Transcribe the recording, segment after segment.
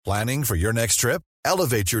Planning for your next trip?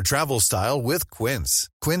 Elevate your travel style with Quince.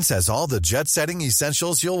 Quince has all the jet-setting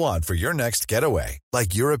essentials you'll want for your next getaway,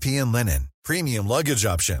 like European linen, premium luggage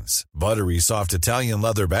options, buttery soft Italian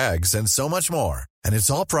leather bags, and so much more. And it's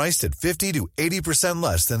all priced at 50 to 80%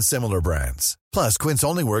 less than similar brands. Plus, Quince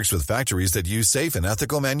only works with factories that use safe and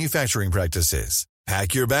ethical manufacturing practices.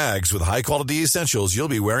 Pack your bags with high-quality essentials you'll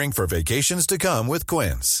be wearing for vacations to come with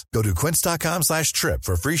Quince. Go to quince.com/trip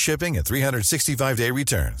for free shipping and 365-day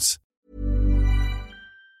returns.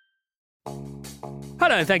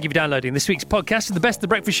 Hello, and thank you for downloading this week's podcast of The Best of the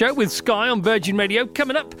Breakfast Show with Sky on Virgin Radio.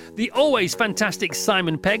 Coming up, the always fantastic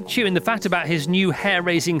Simon Pegg chewing the fat about his new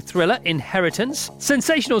hair-raising thriller, Inheritance.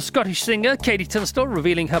 Sensational Scottish singer Katie Tunstall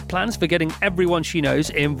revealing her plans for getting everyone she knows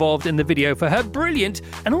involved in the video for her brilliant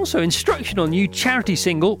and also instructional new charity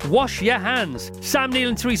single, Wash Your Hands. Sam Neill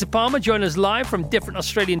and Teresa Palmer join us live from different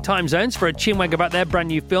Australian time zones for a chinwag about their brand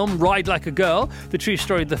new film, Ride Like a Girl, the true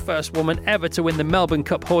story of the first woman ever to win the Melbourne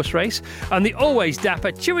Cup horse race. And the always dapper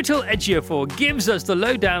Chiwetel Ejiofor gives us the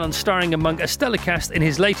lowdown on starring among a stellar cast in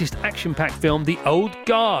his latest action-packed film, The Old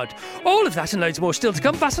Guard. All of that and loads more still to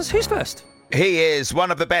come. Vassos, who's first? He is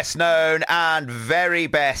one of the best known and very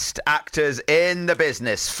best actors in the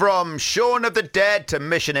business. From Shaun of the Dead to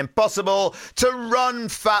Mission Impossible to Run,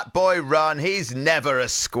 Fat Boy, Run. He's never a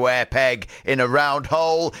square peg in a round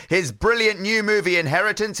hole. His brilliant new movie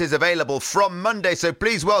Inheritance is available from Monday, so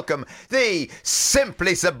please welcome the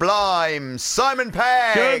simply sublime Simon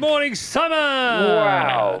Pegg. Good morning, Simon.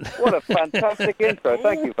 Wow, what a fantastic intro.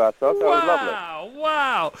 Thank you, Vassos. That was lovely.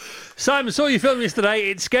 Wow. Simon, saw your film yesterday.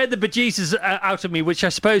 It scared the bejesus out of me, which I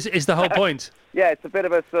suppose is the whole point. Yeah, it's a bit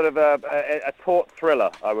of a sort of a taut thriller,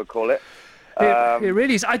 I would call it. It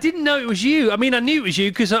really is. I didn't know it was you. I mean, I knew it was you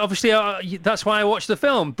because obviously that's why I watched the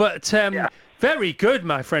film. But Very good,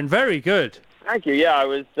 my friend. Very good. Thank you.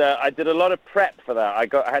 Yeah, I did a lot of prep for that.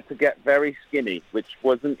 I had to get very skinny, which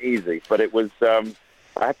wasn't easy, but it was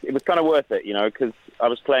it was kind of worth it, because I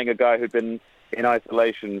was playing a guy who'd been in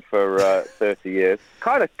isolation for 30 years.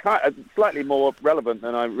 Kind of slightly more relevant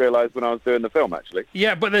than I realised when I was doing the film, actually.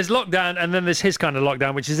 Yeah, but there's lockdown, and then there's his kind of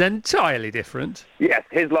lockdown, which is entirely different. Yes,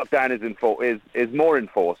 his lockdown is more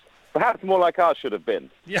enforced. Perhaps more like ours should have been.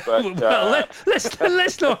 Yeah, but, well,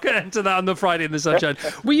 let's not get into that on the Friday in the Sunshine.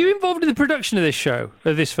 Were you involved in the production of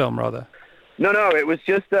this film, rather? No, it was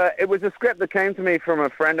just it was a script that came to me from a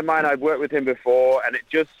friend of mine. I'd worked with him before, and it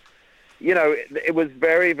just, it was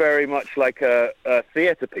very, very much like a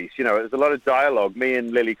theatre piece. There's a lot of dialogue. Me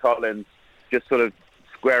and Lily Collins just sort of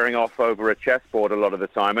squaring off over a chessboard a lot of the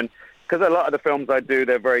time. And because a lot of the films I do,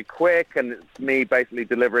 they're very quick, and it's me basically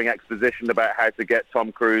delivering exposition about how to get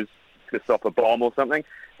Tom Cruise to stop a bomb or something.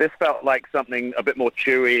 This felt like something a bit more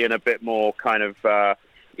chewy and a bit more kind of, a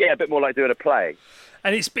bit more like doing a play.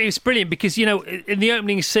 And it's brilliant because, in the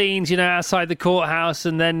opening scenes, outside the courthouse,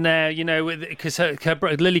 and then, because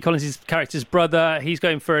Lily Collins' character's brother, he's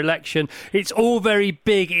going for election. It's all very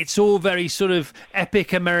big. It's all very sort of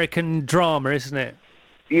epic American drama, isn't it?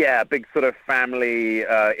 Yeah, big sort of family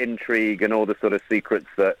intrigue and all the sort of secrets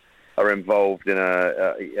that are involved in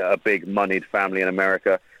a big moneyed family in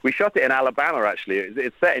America. We shot it in Alabama, actually.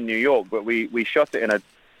 It's set in New York, but we shot it in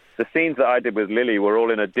the scenes that I did with Lily were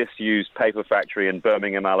all in a disused paper factory in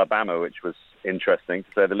Birmingham, Alabama, which was interesting, to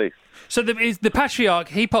say the least. So the patriarch,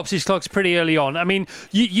 he pops his clogs pretty early on. I mean,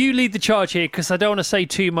 you lead the charge here, because I don't want to say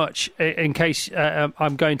too much in case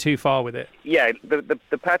I'm going too far with it. Yeah,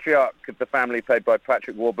 the patriarch of the family, played by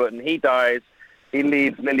Patrick Warburton, he dies. He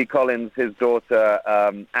leaves Lily Collins, his daughter,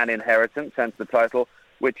 an inheritance, hence the title,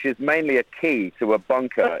 which is mainly a key to a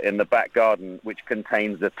bunker in the back garden, which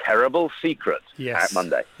contains a terrible secret. Yes. At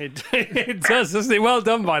Monday. It does, doesn't it? Well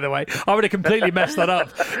done, by the way. I would have completely messed that up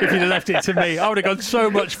if you'd have left it to me. I would have gone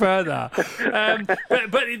so much further.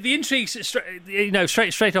 But the intrigue's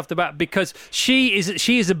straight off the bat, because she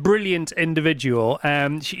is a brilliant individual.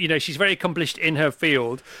 She's very accomplished in her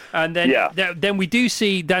field, and then we do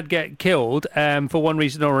see Dad get killed for one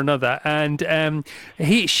reason or another, and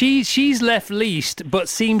she's left least, but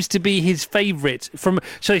seems to be his favourite.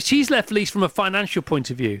 So she's left least from a financial point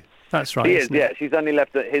of view. That's right. He is, yeah. She's only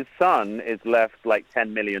left. His son is left like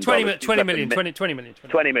 $10 million. 20 million. 20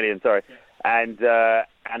 million. Sorry, yeah.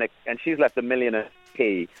 And she's left $1 million a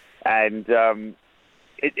key, and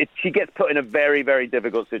she gets put in a very, very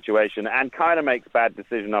difficult situation, and kind of makes bad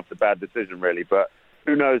decision after bad decision, really. But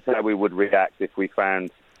who knows how we would react if we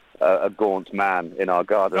found a gaunt man in our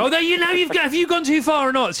garden. Oh, have you gone too far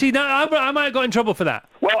or not? See, now I might have got in trouble for that.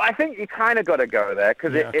 Well, I think you kind of got to go there,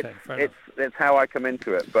 because it's how I come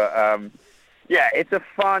into it. But Yeah, it's a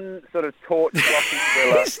fun sort of torch-blocking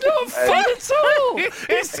thriller. It's not fun at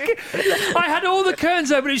all. I had all the curtains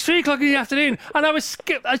open. It was 3 o'clock in the afternoon, and I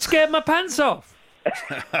scared my pants off.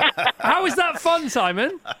 How is that fun,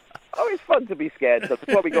 Simon? Oh, it's fun to be scared. That's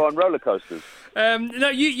why we go on roller coasters. No,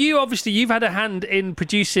 you obviously you've had a hand in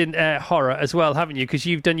producing horror as well, haven't you? Because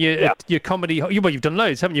you've done your comedy. Well, you've done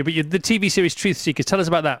loads, haven't you? But the TV series Truth Seekers. Tell us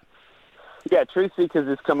about that. Yeah, Truth Seekers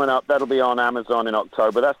is coming up. That'll be on Amazon in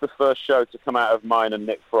October. That's the first show to come out of mine and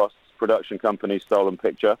Nick Frost's production company, Stolen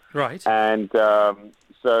Picture. Right. And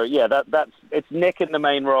so yeah, it's Nick in the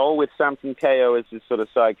main role with Samson Kayo as his sort of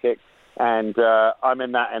sidekick, and I'm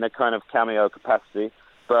in that in a kind of cameo capacity.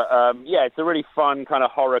 But yeah, it's a really fun kind of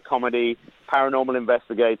horror comedy, paranormal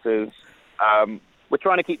investigators. We're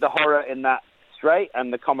trying to keep the horror in that straight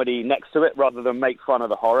and the comedy next to it rather than make fun of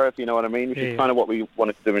the horror, if you know what I mean, which is kind of what we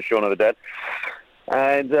wanted to do in Shaun of the Dead.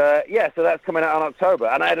 And yeah, so that's coming out in October.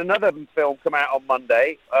 And I had another film come out on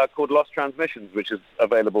Monday called Lost Transmissions, which is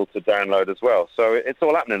available to download as well. So it's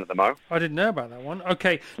all happening at the moment. I didn't know about that one.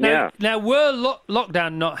 Okay. Now were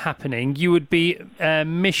lockdown not happening, you would be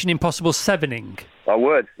Mission Impossible 7ing. I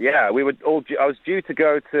would, yeah. I was due to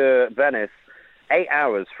go to Venice 8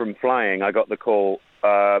 hours from flying. I got the call,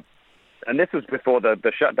 and this was before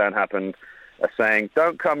the shutdown happened, saying,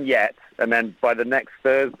 don't come yet. And then by the next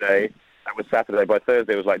Thursday, that was Saturday, by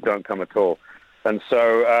Thursday it was like, don't come at all. And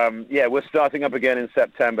so, yeah, we're starting up again in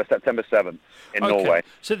September 7th in Norway.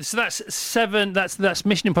 So that's 7, that's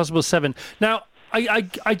Mission Impossible 7. Now,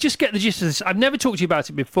 I just get the gist of this. I've never talked to you about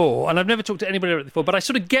it before, and I've never talked to anybody about it before, but I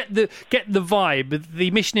sort of get the vibe.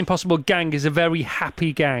 The Mission Impossible gang is a very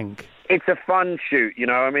happy gang. It's a fun shoot, you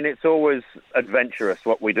know. I mean, it's always adventurous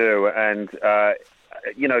what we do. And,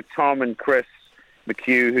 you know, Tom and Chris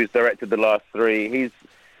McHugh, who's directed the last 3, he's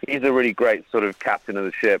a really great sort of captain of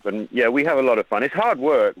the ship. And, yeah, we have a lot of fun. It's hard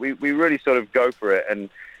work. We really sort of go for it. And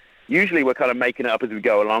usually we're kind of making it up as we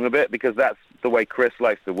go along a bit because that's the way Chris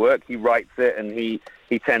likes to work. He writes it and he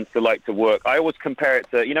tends to like to work. I always compare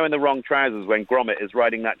it to, you know, in The Wrong Trousers when Gromit is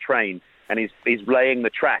riding that train and he's laying the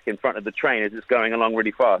track in front of the train as it's going along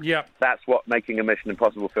really fast. Yeah. That's what making a Mission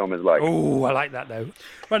Impossible film is like. Oh, I like that, though.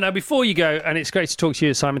 Right, now, before you go, and it's great to talk to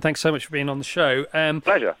you, Simon, thanks so much for being on the show.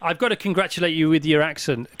 Pleasure. I've got to congratulate you with your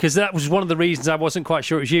accent, because that was one of the reasons I wasn't quite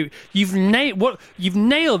sure it was you. You've nailed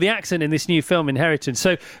the accent in this new film, Inheritance.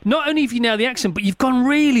 So not only have you nailed the accent, but you've gone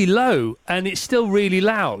really low, and it's still really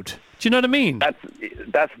loud. Do you know what I mean?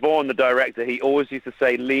 That's Vaughan, the director. He always used to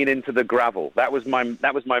say, "Lean into the gravel." That was my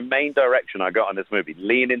main direction I got on this movie.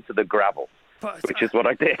 Lean into the gravel, which is what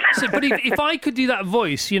I did. But if I could do that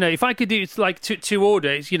voice, you know, if I could do it like to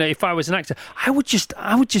orders, you know, if I was an actor, I would just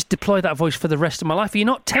deploy that voice for the rest of my life. Are you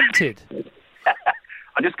not tempted?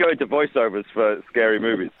 I just go into voiceovers for scary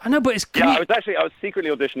movies. I know, but it's... I was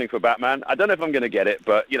secretly auditioning for Batman. I don't know if I'm going to get it,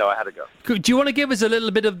 but, you know, I had to go. Do you want to give us a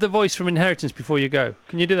little bit of the voice from Inheritance before you go?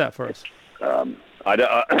 Can you do that for us? I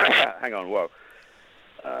don't... hang on, whoa.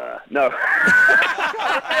 No.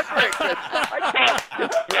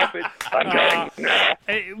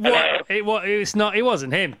 It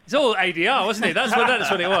wasn't him. It's all ADR, wasn't it?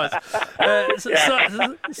 That's what it was.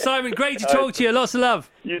 Simon, great to talk to you. Lots of love.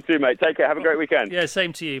 You too, mate. Take care. Have a great weekend. Yeah,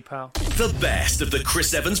 same to you, pal. The best of the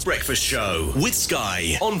Chris Evans Breakfast Show with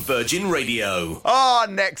Sky on Virgin Radio. Our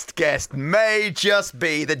next guest may just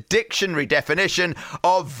be the dictionary definition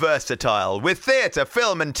of versatile. With theatre,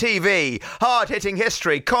 film and TV, hard-hitting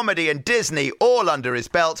history, comedy and Disney all under his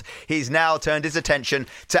belt, he's now turned his attention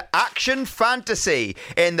to action fantasy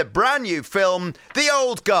in the brand new film The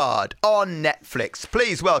Old Guard on Netflix.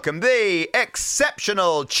 Please welcome the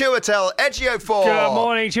exceptional Chiwetel Ejiofor. Good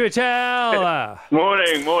morning, Chiwetel.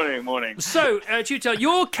 Morning. So, Chiwetel,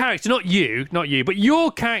 your character, not you, but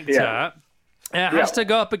your character has to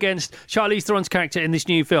go up against Charlize Theron's character in this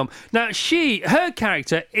new film. Now, her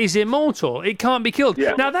character is immortal. It can't be killed.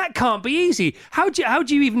 Yeah. Now, that can't be easy. How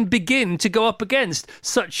do you even begin to go up against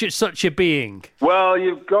such a being? Well,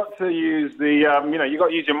 you've got to use you've got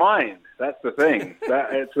to use your mind. That's the thing.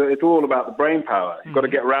 It's all about the brain power. You've got to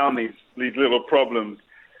get around these little problems,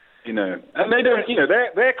 you know. And they don't, you know,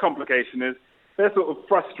 their complication is they're sort of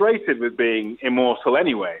frustrated with being immortal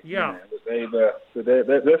anyway. Yeah. You know,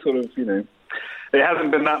 they're sort of, you know, it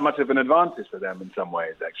hasn't been that much of an advantage for them in some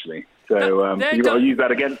ways, actually. So you've got to use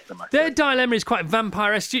that against them. Their dilemma is quite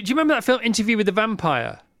vampire-esque. Do you remember that film, Interview with the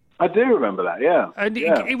Vampire? I do remember that, yeah. And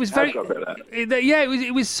yeah. it was very,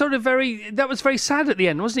 it was sort of that was very sad at the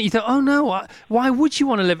end, wasn't it? You thought, oh no, why would you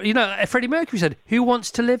want to live? You know, Freddie Mercury said, who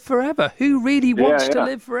wants to live forever? Who really wants to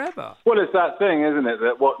live forever? Well, it's that thing, isn't it,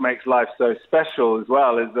 that what makes life so special as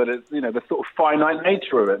well is that it's, the sort of finite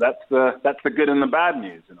nature of it. That's the good and the bad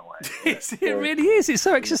news in a way. It really is. It's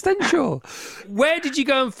so existential. Where did you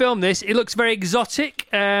go and film this? It looks very exotic.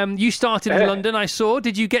 You started in London, I saw.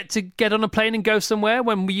 Did you get on a plane and go somewhere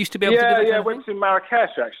when we used to be able to do that? Yeah, I went to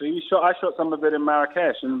Marrakesh, actually. I shot some of it in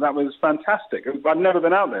Marrakesh, and that was fantastic. I'd never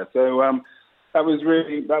been out there, so that was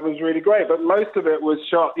really great. But most of it was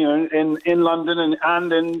shot, in London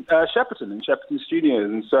and in Shepperton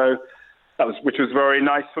Studios, and so which was very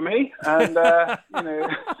nice for me. And so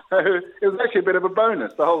it was actually a bit of a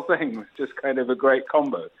bonus. The whole thing was just kind of a great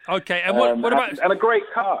combo. Okay, and what about and a great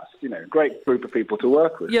cast? Great group of people to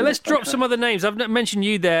work with. Yeah, let's drop some other names. I've mentioned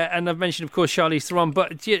you there, and I've mentioned, of course, Charlize Theron,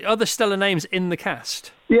 but other stellar names in the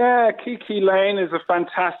cast. Yeah, Kiki Lane is a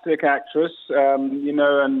fantastic actress,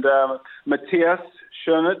 and Matthias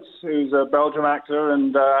Schoenitz, who's a Belgian actor,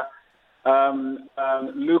 and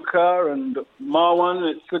Luca and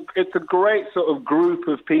Marwan. It's a great sort of group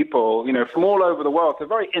of people, from all over the world. It's a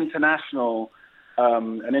very international,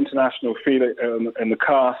 an international feel in the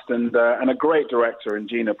cast, and a great director in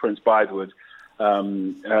Gina Prince-Bythewood,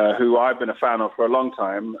 who I've been a fan of for a long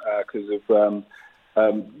time because of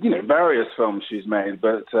various films she's made.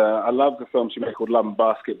 But I love the film she made called Love and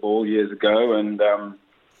Basketball years ago, and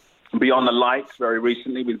Beyond the Lights very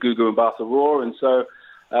recently with Gugu and Bata Roar, and so.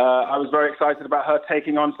 I was very excited about her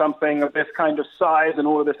taking on something of this kind of size and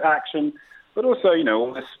all of this action, but also,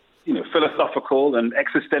 all this, philosophical and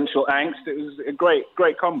existential angst. It was a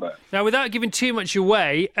great combo. Now, without giving too much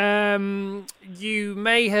away, you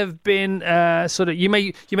may have been you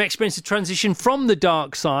may experience a transition from the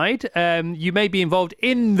dark side. You may be involved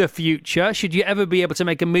in the future. Should you ever be able to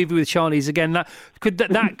make a movie with Charlize again?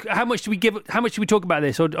 How much do we talk about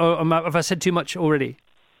this, or have I said too much already?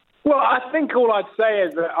 Well, I think all I'd say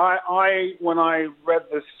is that I when I read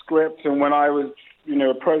the script and when I was,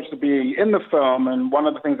 approached to be in the film, and one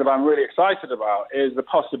of the things that I'm really excited about is the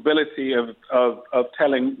possibility of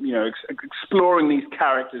telling, exploring these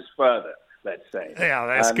characters further, let's say. Yeah,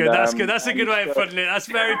 that's good. That's good. That's a good way of putting it. That's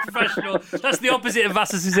very professional. That's the opposite of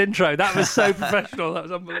Vassas's intro. That was so professional. That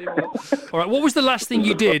was unbelievable. All right, what was the last thing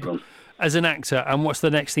you did as an actor, and what's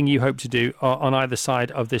the next thing you hope to do on either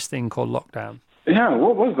side of this thing called lockdown? Yeah,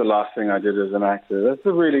 what was the last thing I did as an actor? That's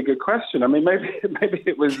a really good question. I mean, maybe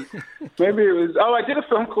it was. Oh, I did a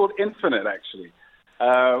film called Infinite, actually,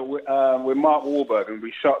 with Mark Wahlberg, and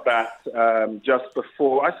we shot that just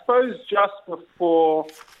before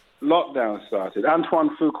lockdown started. Antoine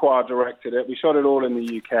Fuqua directed it. We shot it all in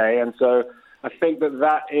the UK, and so I think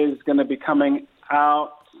that is going to be coming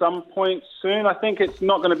out some point soon. I think it's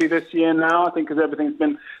not going to be this year now, I think, because everything's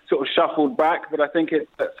been sort of shuffled back, but I think it's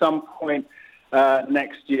at some point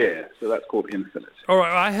next year. So that's called Infinite. All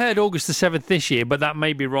right, I heard August the 7th this year, but that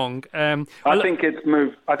may be wrong. I think it's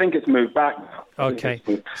moved back now. Okay.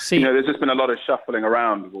 See, there's just been a lot of shuffling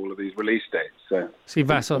around of all of these release dates. So see,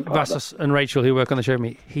 Vassos and Rachel, who work on the show with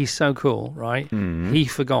me, he's so cool, right? Mm-hmm. He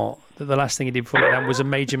forgot that the last thing he did before that was a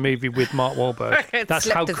major movie with Mark Wahlberg. That's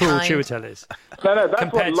how cool Chiwetel is. No,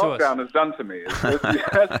 that's what lockdown has done to me.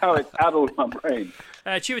 That's how it's addled my brain.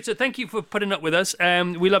 Chiwetel, thank you for putting up with us.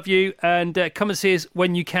 We love you, and come and see us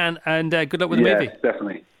when you can, and good luck with the movie. Yes,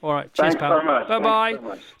 definitely. All right, cheers, Thanks pal. So much. Bye-bye.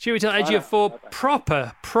 Chiwetel Ejiofor,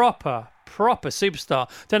 proper superstar.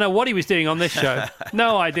 Don't know what he was doing on this show.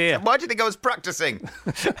 No idea. Why do you think I was practicing?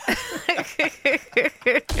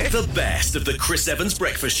 The best of the Chris Evans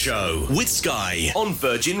Breakfast Show with Sky on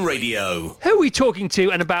Virgin Radio. Who are we talking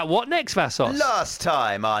to and about what next, Vassos? Last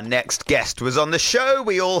time our next guest was on the show,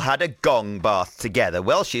 we all had a gong bath together.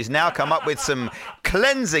 Well, she's now come up with some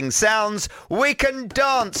cleansing sounds we can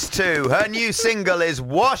dance to. Her new single is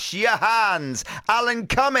Wash Your Hands. Alan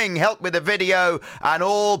Cumming helped with the video, and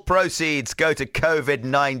all proceeds go to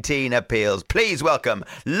COVID-19 appeals. Please welcome,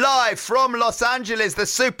 live from Los Angeles, the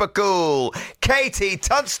super cool Katie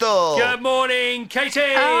Tunstall. Good morning, Katie.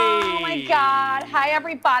 Oh my God! Hi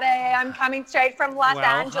everybody. I'm coming straight from Los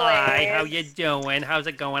Angeles. Hi. How you doing? How's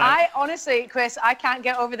it going? I honestly, Chris, I can't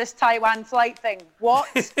get over this Taiwan flight thing. What?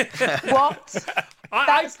 What?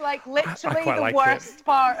 That's like literally the worst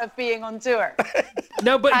part of being on tour.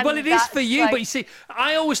 No, but it is for you. But you see,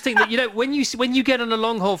 I always think that when you get on a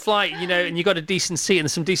long haul flight, and you got a decent seat and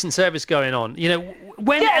some decent service going on,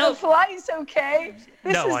 when the flight's okay.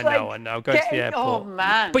 I know. Go to the airport. Oh,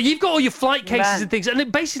 man. But you've got all your flight cases and things,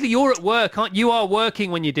 and basically you're at work, aren't you? You are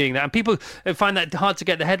working when you're doing that, and people find that hard to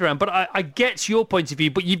get their head around. But I get your point of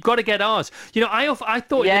view, but you've got to get ours. You know, I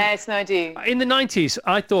thought... Yes, I do. In the 90s,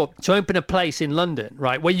 I thought to open a place in London,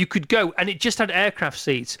 right, where you could go, and it just had aircraft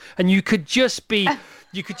seats, and you could just be...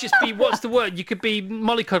 what's the word? You could be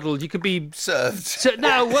mollycoddled. You could be served. Served.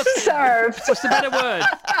 What's the better word?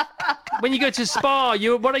 When you go to spa,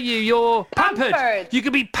 you're pampered. You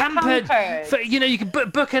could be pampered. You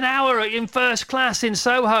could book an hour in first class in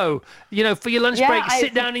Soho. You know, for your lunch break,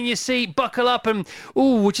 sit down in your seat, buckle up, and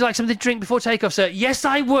would you like something to drink before takeoff, sir? Yes,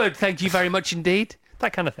 I would. Thank you very much indeed.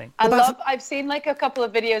 That kind of thing. I've seen like a couple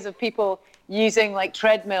of videos of people using like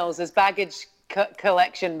treadmills as baggage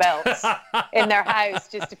collection belts in their house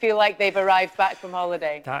just to feel like they've arrived back from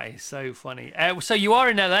holiday. That is so funny. So you are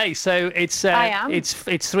in LA, so it's I am. It's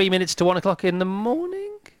 3 minutes to 1 o'clock in the morning.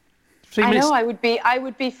 I know. I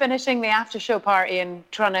would be finishing the after show party and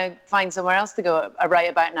trying to find somewhere else to go right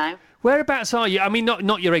about now. Whereabouts are you? I mean,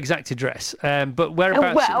 not your exact address, but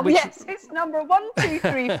whereabouts? Well, yes, it's number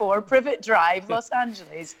 1234 Privet Drive, Los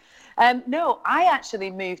Angeles. No, I actually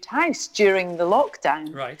moved house during the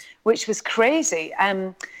lockdown, right? Which was crazy.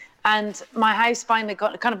 And my house finally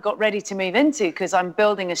got ready to move into because I'm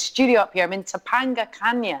building a studio up here. I'm in Topanga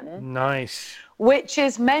Canyon. Nice. Which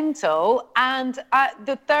is mental. And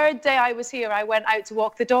the third day I was here, I went out to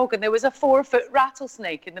walk the dog, and there was a 4-foot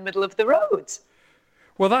rattlesnake in the middle of the road.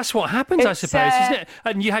 Well, that's what happens, I suppose, isn't it?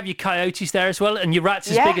 And you have your coyotes there as well, and your rats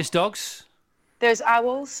as big as dogs. There's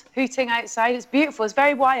owls hooting outside. It's beautiful. It's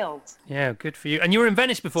very wild. Yeah, good for you. And you were in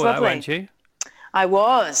Venice before that, weren't you? I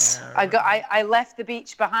was. I left the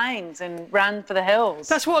beach behind and ran for the hills.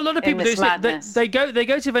 That's what a lot of people do. They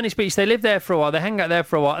go to Venice Beach. They live there for a while. They hang out there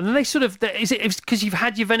for a while, and then they sort of. Is it because you've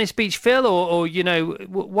had your Venice Beach fill, or you know,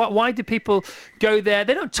 why do people go there?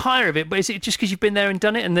 They don't tire of it, but is it just because you've been there and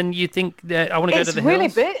done it, and then you think I want to go to the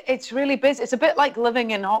hills? It's really busy. It's a bit like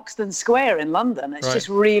living in Hoxton Square in London. It's just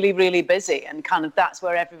really, really busy, and kind of that's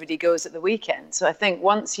where everybody goes at the weekend. So I think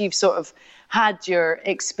once you've sort of had your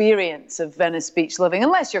experience of Venice Beach living,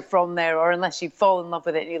 unless you're from there or unless you fall in love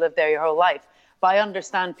with it and you live there your whole life. But I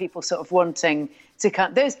understand people sort of wanting to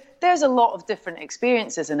there's a lot of different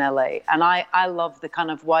experiences in LA, and I love the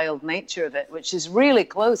kind of wild nature of it, which is really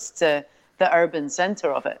close to the urban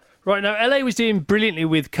centre of it. Right, now LA was doing brilliantly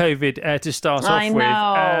with COVID to start off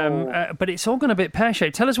with, but it's all gone a bit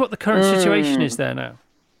pear-shaped. Tell us what the current situation is there now.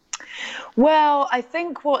 Well, I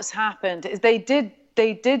think what's happened is they did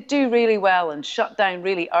do really well and shut down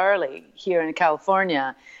really early here in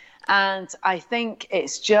California. And I think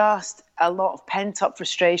it's just a lot of pent-up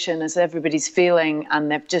frustration as everybody's feeling, and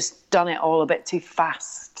they've just done it all a bit too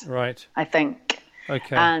fast. Right. I think.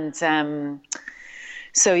 Okay. And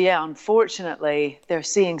so, yeah, unfortunately, they're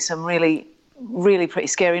seeing some really, really pretty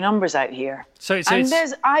scary numbers out here.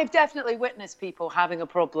 I've definitely witnessed people having a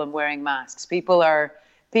problem wearing masks.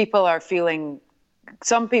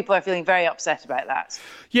 Some people are feeling very upset about that.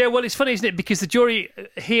 Yeah, well, it's funny, isn't it? Because the jury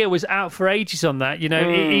here was out for ages on that. You know,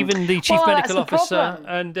 even the chief medical officer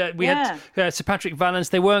and we had Sir Patrick Vallance.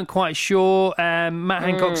 They weren't quite sure. Matt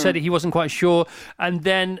Hancock said he wasn't quite sure. And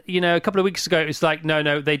then, you know, a couple of weeks ago, it was like,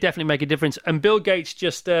 no, they definitely make a difference. And Bill Gates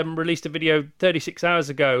just released a video 36 hours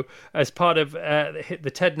ago as part of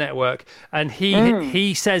the TED Network, and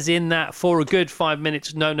he says in that for a good 5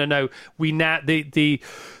 minutes, no, we now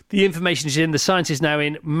the information is in, the science is now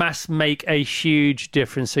in, masks make a huge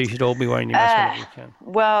difference, so you should all be wearing your mask whenever you can.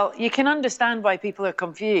 Well, you can understand why people are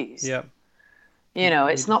confused. Yeah. You know,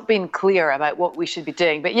 it's not been clear about what we should be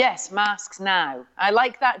doing. But yes, masks now. I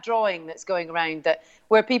like that drawing that's going around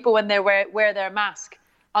where people, when they wear their mask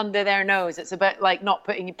under their nose, it's a bit like not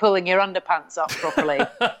pulling your underpants up properly.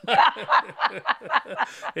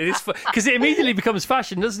 It is because it immediately becomes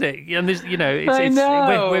fashion, doesn't it? And there's, you know,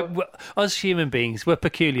 we're us human beings, we're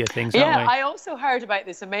peculiar things, aren't we? Yeah, I also heard about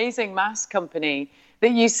this amazing mask company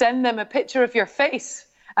that you send them a picture of your face,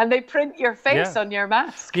 and they print your face on your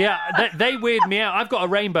mask. Yeah, they weird me out. I've got a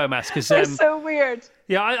rainbow mask. They're so weird.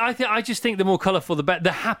 Yeah, I just think the more colourful, the better.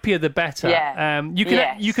 The happier, the better. Yeah.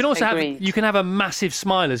 You can also have a massive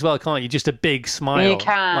smile as well, can't you? Just a big smile. You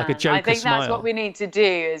can. Like a Joker smile. I think that's what we need to do.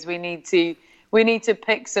 Is we need to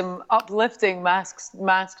pick some uplifting mask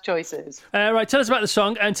choices. Right. Tell us about the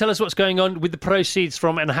song and tell us what's going on with the proceeds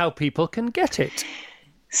from and how people can get it.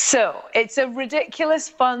 So it's a ridiculous,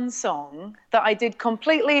 fun song that I did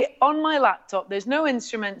completely on my laptop. There's no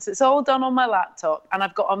instruments. It's all done on my laptop. And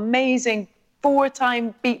I've got amazing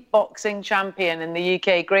 4-time beatboxing champion in the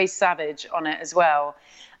UK, Grace Savage, on it as well.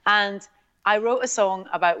 And I wrote a song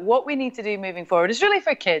about what we need to do moving forward. It's really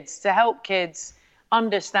for kids, to help kids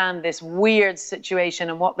understand this weird situation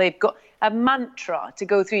and what they've got, a mantra to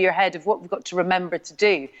go through your head of what we've got to remember to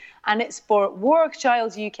do. And it's for Work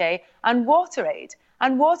Child UK and WaterAid.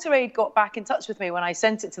 And WaterAid got back in touch with me when I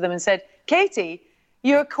sent it to them and said, Katie,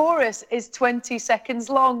 your chorus is 20 seconds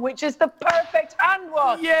long, which is the perfect hand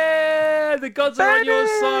wash. Yeah, the gods are on your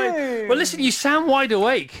side. Well, listen, you sound wide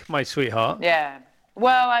awake, my sweetheart. Yeah.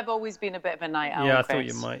 Well, I've always been a bit of a night owl, Yeah, I Chris. thought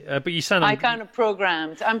you might. But you sound... I'm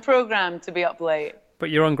programmed to be up late. But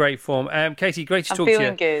you're on great form. Katie, great to talk to you.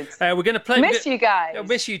 I'm feeling good. We're going to play... Miss you guys. I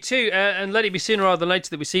miss you too. And let it be sooner rather than later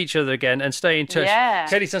that we see each other again and stay in touch. Yeah.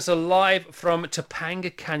 Katie Tunstall live from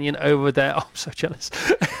Topanga Canyon over there. Oh, I'm so jealous.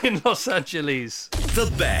 In Los Angeles.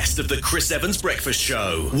 The best of the Chris Evans Breakfast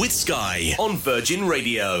Show with Sky on Virgin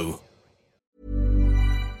Radio.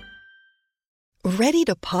 Ready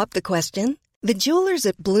to pop the question? The jewelers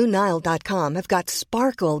at BlueNile.com have got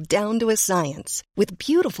sparkle down to a science with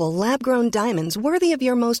beautiful lab-grown diamonds worthy of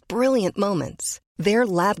your most brilliant moments. Their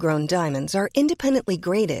lab-grown diamonds are independently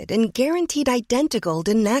graded and guaranteed identical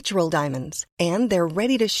to natural diamonds, and they're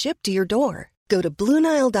ready to ship to your door. Go to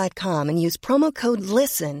BlueNile.com and use promo code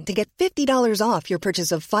LISTEN to get $50 off your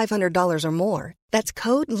purchase of $500 or more. That's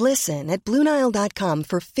code LISTEN at BlueNile.com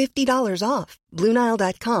for $50 off.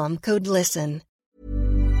 BlueNile.com, code LISTEN.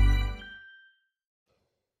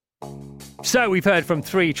 So we've heard from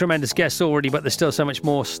 3 tremendous guests already, but there's still so much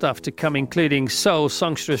more stuff to come, including soul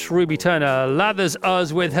songstress Ruby Turner lathers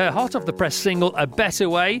us with her hot-off-the-press single A Better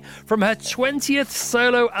Way from her 20th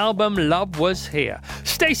solo album Love Was Here.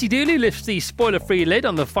 Stacey Dooley lifts the spoiler-free lid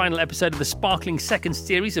on the final episode of the sparkling second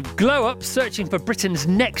series of Glow Up, searching for Britain's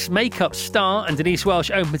next makeup star, and Denise Welsh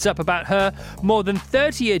opens up about her more than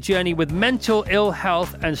 30-year journey with mental ill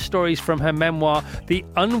health and stories from her memoir, The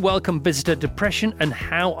Unwelcome Visitor Depression and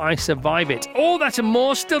How I Survive It. All that and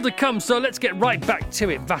more still to come, so let's get right back to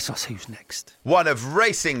it. Vassos, who's next? One of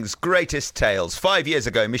racing's greatest tales. 5 years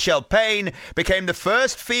ago, Michelle Payne became the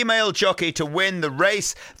first female jockey to win the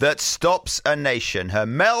race that stops a nation. Her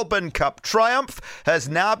Melbourne Cup triumph has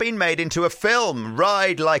now been made into a film,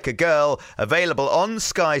 Ride Like a Girl, available on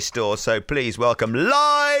Sky Store. So please welcome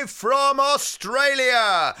live from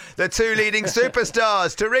Australia, the 2 leading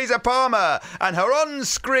superstars, Teresa Palmer and her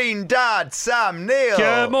on-screen dad, Sam Neill.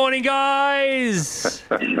 Good morning, guys.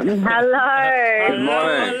 Hello.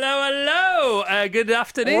 Hello. Good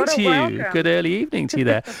afternoon to you. Welcome. Good early evening to you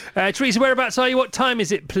there. Teresa, whereabouts are you? What time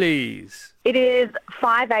is it, please? It is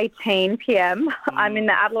 5:18 p.m. I'm in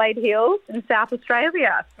the Adelaide Hills in South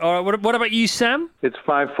Australia. All right. What about you, Sam? It's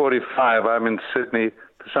 5:45. I'm in Sydney.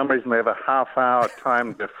 For some reason, they have a half-hour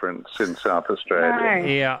time difference in South Australia. Right.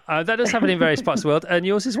 Yeah, that does happen in various parts of the world, and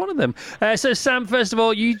yours is one of them. So, Sam, first of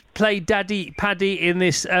all, you play Daddy Paddy in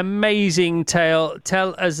this amazing tale.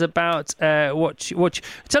 Tell us about tell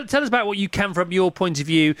us about what you can from your point of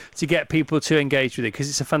view to get people to engage with it, because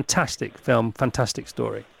it's a fantastic film, fantastic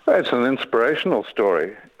story. Well, it's an inspirational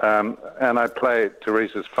story, and I play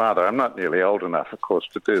Teresa's father. I'm not nearly old enough, of course,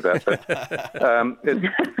 to do that, but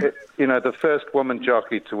the first woman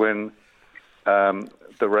jockey to win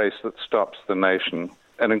the race that stops the nation,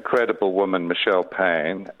 an incredible woman, Michelle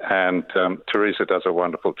Payne, and Teresa does a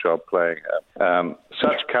wonderful job playing her.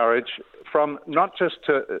 Such courage from not just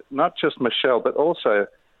Michelle, but also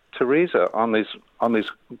Teresa on these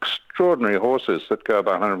extraordinary horses that go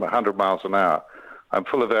about 100 miles an hour. I'm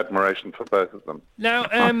full of admiration for both of them. Now,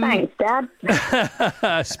 Thanks, Dad.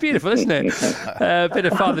 it's beautiful, isn't it? A bit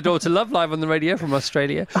of father-daughter love live on the radio from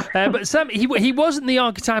Australia. But Sam, he wasn't the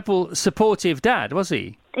archetypal supportive dad, was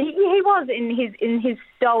he? He was in his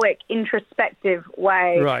stoic, introspective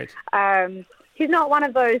way. Right. He's not one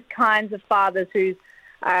of those kinds of fathers who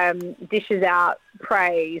dishes out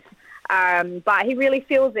praise. But he really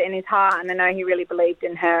feels it in his heart, and I know he really believed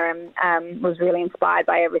in her and was really inspired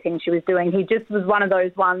by everything she was doing. He just was one of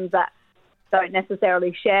those ones that don't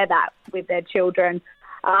necessarily share that with their children.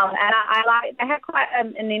 And they had quite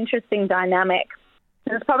an interesting dynamic.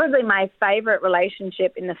 It's probably my favourite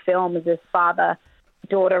relationship in the film is this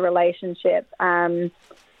father-daughter relationship.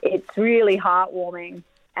 It's really heartwarming,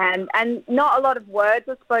 and not a lot of words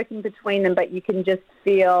are spoken between them, but you can just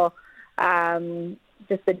feel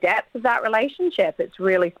just the depth of that relationship. It's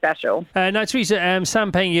really special. Now, Teresa,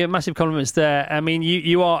 Sam paying you massive compliments there. I mean,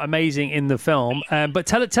 you are amazing in the film. But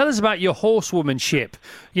tell us about your horsewomanship.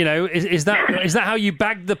 You know, is that how you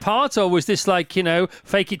bagged the part, or was this like,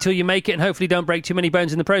 fake it till you make it and hopefully don't break too many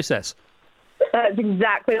bones in the process? That's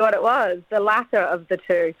exactly what it was, the latter of the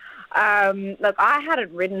two. Look, I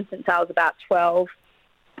hadn't ridden since I was about 12.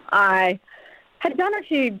 I had done a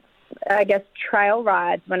few, I guess, trail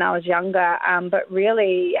rides when I was younger, but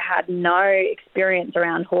really had no experience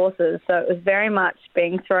around horses. So it was very much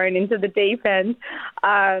being thrown into the deep end.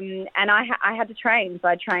 And I had to train. So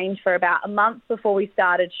I trained for about a month before we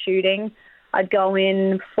started shooting. I'd go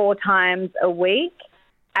in 4 times a week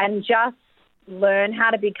and just learn how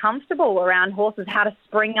to be comfortable around horses, how to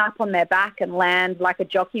spring up on their back and land like a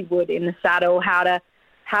jockey would in the saddle, how to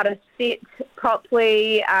sit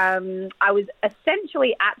properly. I was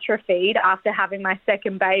essentially atrophied after having my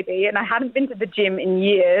second baby, and I hadn't been to the gym in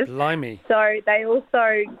years. Blimey. So they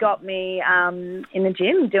also got me in the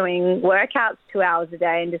gym doing workouts 2 hours a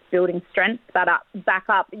day and just building strength back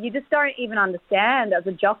up. You just don't even understand as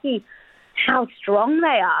a jockey how strong they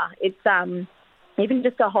are. It's even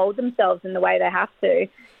just to hold themselves in the way they have to.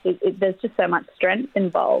 There's just so much strength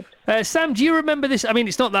involved. Sam, do you remember this? I mean,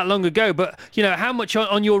 it's not that long ago, but, how much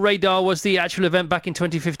on your radar was the actual event back in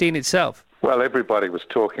 2015 itself? Well, everybody was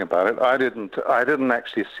talking about it. I didn't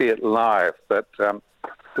actually see it live, but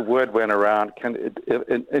the word went around.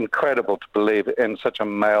 Incredible to believe in such a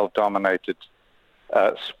male-dominated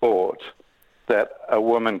sport that a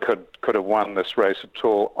woman could have won this race at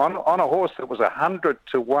all on a horse that was 100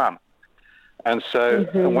 to 1. And so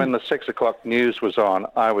when the 6 o'clock news was on,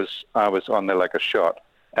 I was on there like a shot.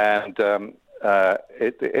 And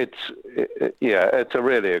it's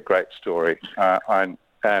really a great story. And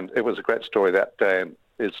it was a great story that day, and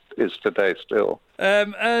is today still.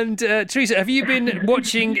 And Teresa, have you been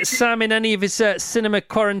watching Sam in any of his cinema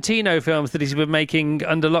Quarantino films that he's been making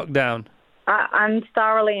under lockdown? I'm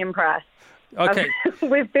thoroughly impressed. Okay.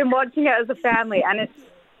 We've been watching it as a family, and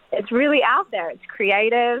it's really out there. It's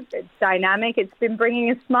creative. It's dynamic. It's been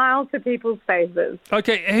bringing a smile to people's faces.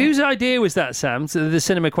 Okay, whose idea was that, Sam, the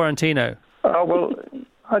cinema Quarantino? Oh, well,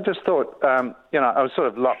 I just thought, I was sort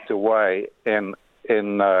of locked away in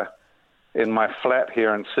my flat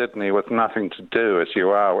here in Sydney with nothing to do, as you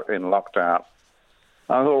are in lockdown.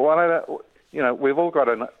 I thought, why don't, we've all got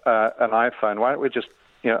an iPhone. Why don't we just,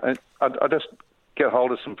 I'll just get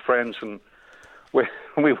hold of some friends and we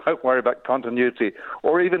won't worry about continuity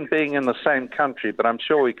or even being in the same country, but I'm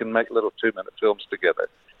sure we can make little 2-minute films together.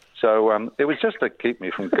 So it was just to keep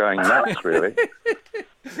me from going nuts, really.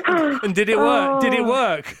 And did it work? Did it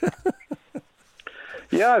work?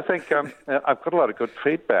 Yeah, I think I've got a lot of good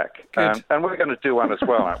feedback. And we're going to do one as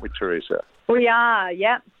well, aren't we, Teresa? We are,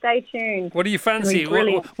 yep. Stay tuned. What do you fancy?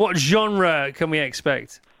 What genre can we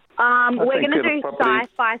expect? We're going to do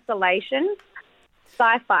sci-fi isolation.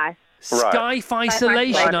 Sci-fi. Right. Sci-fi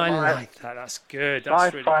isolation. I like that. That's good.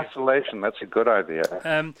 That's really good. Isolation. That's a good idea.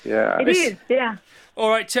 Yeah. It is, yeah. All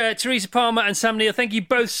right, Teresa Palmer and Sam Neill, thank you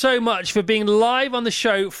both so much for being live on the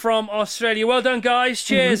show from Australia. Well done, guys.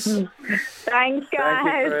 Cheers. Thanks,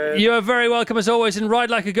 guys. You are very welcome, as always. And Ride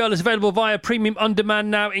Like a Girl is available via Premium On Demand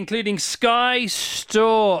now, including Sky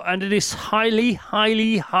Store. And it is highly,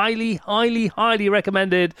 highly, highly, highly, highly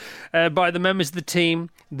recommended by the members of the team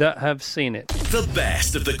that have seen it. The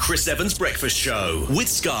best of the Chris Evans Breakfast Show with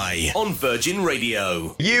Sky on Virgin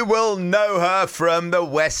Radio. You will know her from the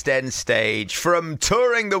West End stage, from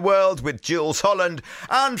touring the world with Jules Holland,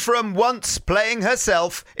 and from once playing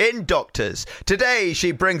herself in Doctors. Today,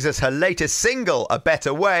 she brings us her latest single, A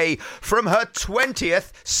Better Way, from her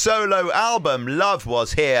 20th solo album, Love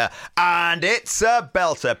Was Here. And it's a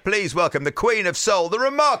belter. Please welcome the Queen of Soul, the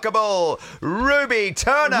remarkable Ruby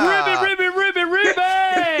Turner. Ruby!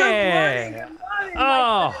 Good morning.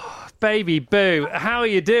 Oh, baby boo. How are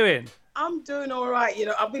you doing? I'm doing all right.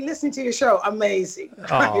 I've been listening to your show. Amazing.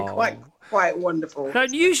 Quite wonderful. Now,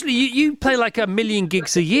 usually you play like 1 million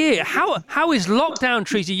gigs a year. How is lockdown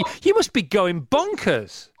treating you? You must be going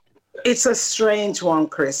bonkers. It's a strange one,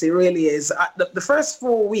 Chris. It really is. The first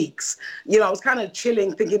 4 weeks, I was kind of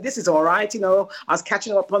chilling, thinking this is all right. I was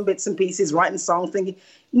catching up on bits and pieces, writing songs, thinking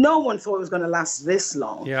no one thought it was going to last this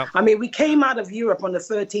long. Yeah. I mean, we came out of Europe on the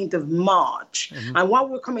 13th of March. Mm-hmm. And while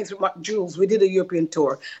we were coming through Jules, we did a European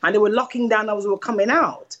tour, and they were locking down as we were coming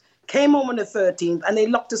out. Came home on the 13th, and they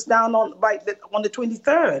locked us down on the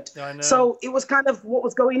 23rd. I know. So it was kind of what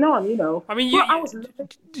was going on, I mean,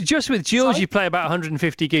 just with Jules, you play about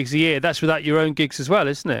 150 gigs a year. That's without your own gigs as well,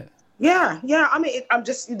 isn't it? Yeah. I mean, I'm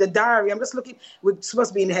just in the diary. I'm just looking. We're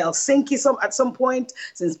supposed to be in Helsinki at some point.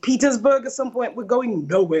 Since Petersburg at some point, we're going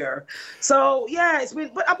nowhere. So yeah,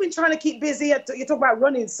 but I've been trying to keep busy. You talk about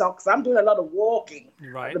running socks. I'm doing a lot of walking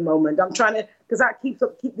at the moment. I'm trying to, because that keep the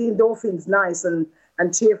endorphins nice and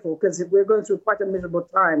cheerful, because we're going through quite a miserable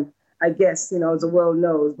time, I guess, as the world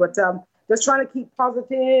knows. But just trying to keep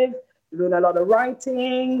positive, doing a lot of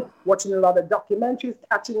writing, watching a lot of documentaries,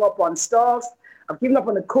 catching up on stuff. I've given up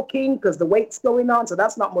on the cooking because the weight's going on, so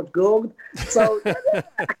that's not much good. So,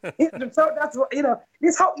 so that's what,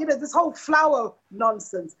 this whole flour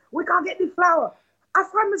nonsense. We can't get the flour. I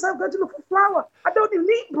find myself going to look for flour. I don't even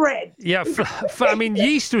eat bread. Yeah, I mean,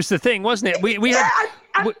 yeast was the thing, wasn't it?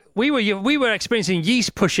 We were experiencing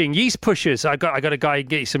yeast pushers. I got a guy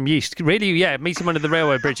get you some yeast. Really, yeah, meet him under the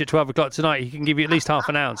railway bridge at 12 o'clock tonight. He can give you at least half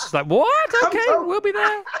an ounce. It's like, what? Okay, we'll be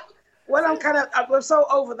there. Well, we're so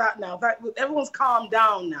over that now. Everyone's calmed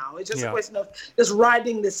down now. It's just a question of just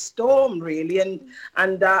riding this storm, really, and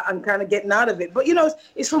kind of getting out of it. But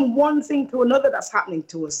it's from one thing to another that's happening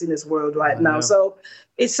to us in this world right now. So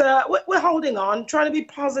it's we're holding on, trying to be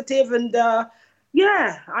positive, and I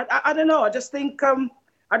don't know. I just think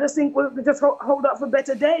we'll just hold up for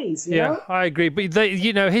better days. You know? I agree. But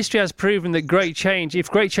history has proven that if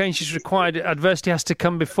great change is required, adversity has to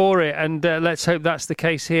come before it. And let's hope that's the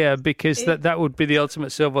case here, because that would be the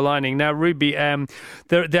ultimate silver lining. Now, Ruby, there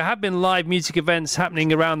have been live music events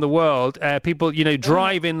happening around the world. People,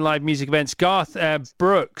 drive-in live music events. Garth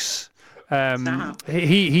Brooks.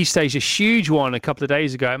 He staged a huge one a couple of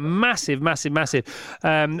days ago, massive.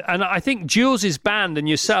 And I think Jules' band and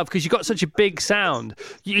yourself, because you've got such a big sound,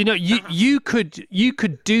 you could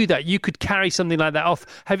do that. You could carry something like that off.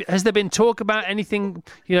 Has there been talk about anything,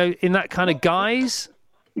 in that kind of guise?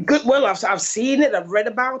 Good. Well, I've seen it. I've read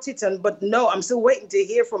about it, but no, I'm still waiting to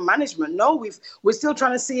hear from management. No, we're still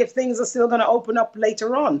trying to see if things are still going to open up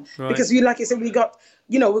later on, because like you said, we got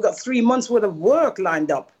 3 months worth of work lined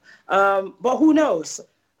up. But who knows?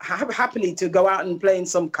 I'm happily to go out and play in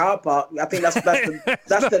some car park. I think that's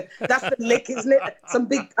the lick, isn't it? Some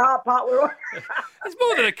big car park. It's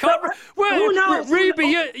more than a car park. Who knows?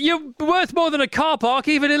 Ruby, you're worth more than a car park,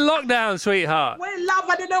 even in lockdown, sweetheart. Well, love,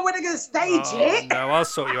 I don't know when they're going to stage it. No, I'll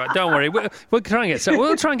sort you out. Don't worry. We'll try and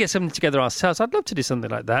get something together ourselves. I'd love to do something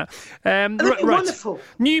like that. That'd be wonderful.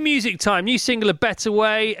 New music time. New single, A Better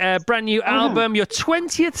Way. Brand new album. Your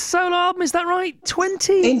 20th solo album. Is that right?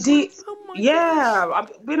 20? Indeed. Oh my goodness.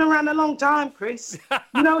 I've been around a long time, Chris.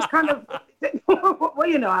 It's kind of, well,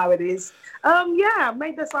 you know how it is. I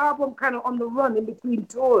made this album kind of on the run in between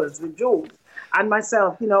tours with Jules and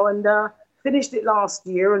myself, and finished it last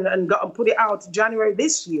year and put it out January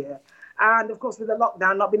this year. And of course, with the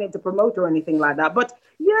lockdown, not being able to promote or anything like that. But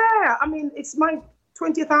it's my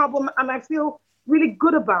 20th album, and I feel really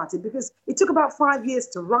good about it because it took about 5 years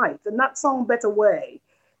to write. And that song, Better Way,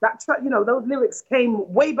 those lyrics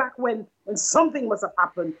came way back when something must have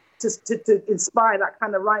happened to inspire that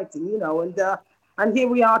kind of writing, and here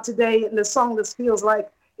we are today, and the song that feels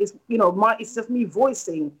like it's just me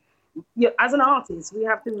voicing. As an artist, we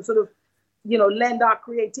have to sort of, lend our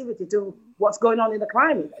creativity to what's going on in the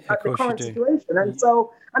climate, the current situation, and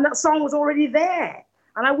that song was already there.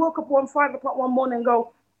 And I woke up 5 o'clock one morning and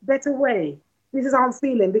go, Better Way. This is how I'm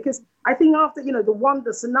feeling, because I think after, the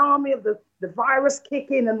tsunami of the virus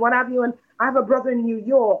kicking and what have you, and I have a brother in New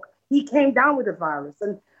York, he came down with the virus.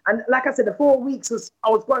 And like I said, the 4 weeks I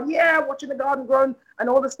was going, watching the garden growing and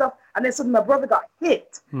all this stuff. And then suddenly my brother got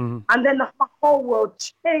hit. Mm-hmm. And then the whole world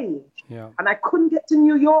changed. Yeah. And I couldn't get to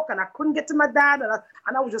New York, and I couldn't get to my dad.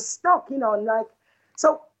 And I was just stuck,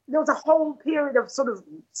 so there was a whole period of sort of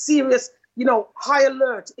serious, high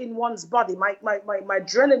alert in one's body. My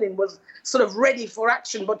adrenaline was sort of ready for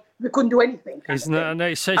action, but we couldn't do anything. Isn't that? I know,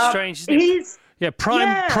 it's so strange. Isn't it?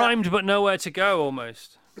 Primed, but nowhere to go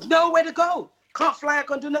almost. Nowhere to go. Can't fly, I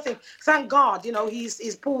can't do nothing. Thank God,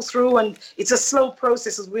 he's pulled through, and it's a slow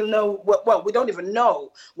process, as we'll know. Well, we don't even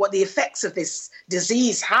know what the effects of this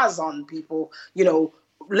disease has on people,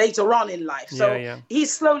 later on in life. So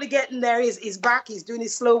he's slowly getting there. He's back. He's doing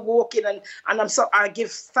his slow walking, and I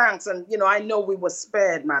give thanks. And I know we were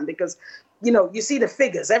spared, man, because you see the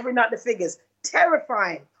figures every night. The figures,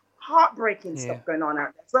 terrifying, heartbreaking stuff going on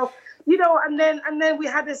out there. So and then we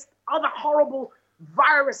had this other horrible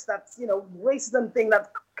virus that's racism thing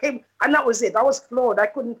that came, and that was it. I was floored. I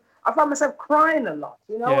found myself crying a lot,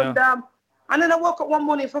 and then I woke up one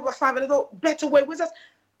morning for about 5 and I thought, Better Way, what's that?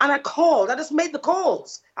 And I called. I just made the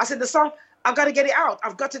calls. I said, the song, I've got to get it out.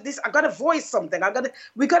 I've got to voice something.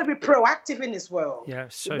 We got to be proactive in this world. Yeah,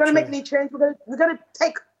 so we've got to make any change. We've got to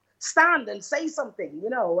take stand and say something,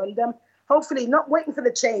 and hopefully not waiting for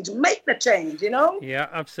the change, make the change, Yeah,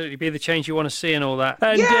 absolutely. Be the change you want to see and all that.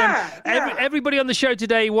 And everybody on the show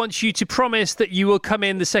today wants you to promise that you will come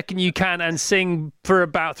in the second you can and sing for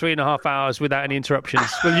about 3.5 hours without any interruptions.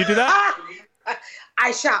 Will you do that?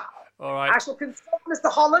 I shall. All right. I shall consult Mr.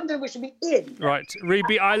 Holland, and we should be in. Right.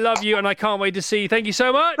 Ruby, I love you, and I can't wait to see you. Thank you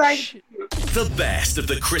so much. Thank you. The best of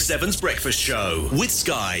the Chris Evans Breakfast Show with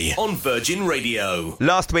Sky on Virgin Radio.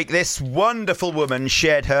 Last week, this wonderful woman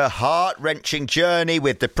shared her heart-wrenching journey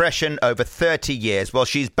with depression over 30 years. Well,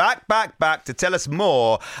 she's back to tell us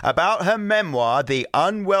more about her memoir, The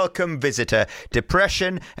Unwelcome Visitor,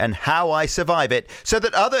 Depression and How I Survive It, so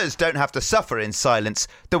that others don't have to suffer in silence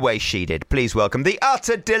the way she did. Please welcome the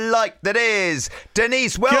utter delight that is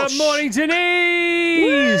Denise Welsh. Good morning,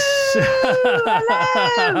 Denise!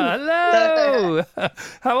 Hello!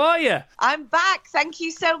 How are you? I'm back. Thank you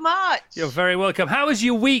so much. You're very welcome. How has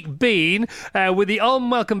your week been with The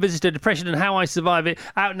Unwelcome Visitor, Depression and How I Survive It,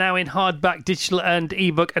 out now in hardback, digital and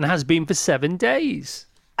ebook, and has been for 7 days?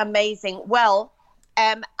 Amazing. Well,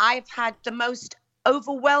 I've had the most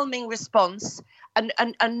overwhelming response and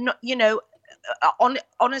you know,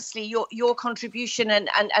 honestly, your contribution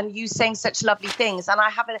and you saying such lovely things. And I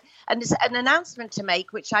have an announcement to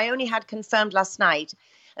make, which I only had confirmed last night.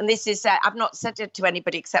 And this is, I've not said it to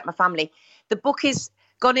anybody except my family. The book is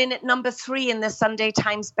gone in at number 3 in the Sunday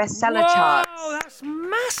Times bestseller charts. Wow, that's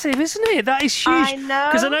massive, isn't it? That is huge. I know.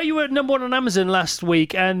 Because I know you were number 1 on Amazon last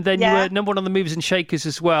week, and then you were number 1 on the Movers and Shakers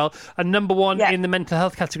as well, and number 1 in the mental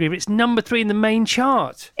health category. But it's number 3 in the main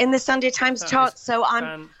chart. In the Sunday Times chart. So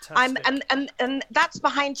I'm and that's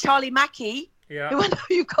behind Charlie Mackey. Yeah. Who I know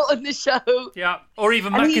you've got on the show. Yeah, or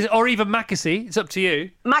even Mackesy. It's up to you.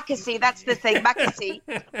 Mackesy, that's the thing, Mackesy.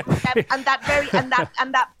 and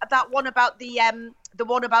that one about the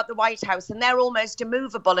one about the White House, and they're almost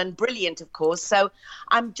immovable and brilliant, of course. So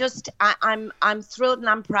I'm thrilled and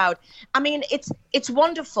I'm proud. I mean, it's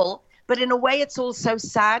wonderful, but in a way, it's also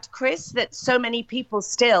sad, Chris, that so many people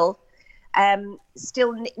still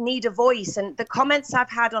need a voice, and the comments I've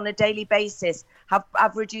had on a daily basis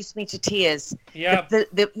have reduced me to tears. Yeah.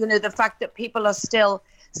 The fact that people are still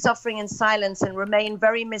suffering in silence and remain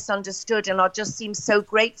very misunderstood, and I just seem so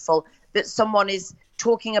grateful that someone is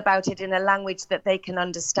talking about it in a language that they can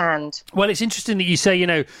understand. Well, it's interesting that you say, you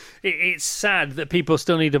know, it's sad that people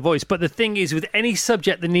still need a voice, but the thing is, with any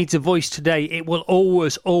subject that needs a voice today, it will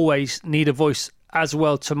always need a voice as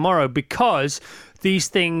well tomorrow, because these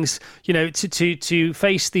things, you know, to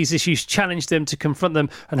face these issues, challenge them, to confront them,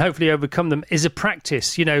 and hopefully overcome them is a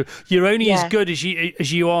practice. You know, you're only as good as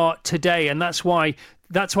you are today, and that's why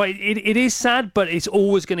it is sad, but it's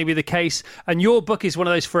always going to be the case. And your book is one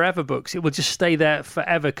of those forever books. It will just stay there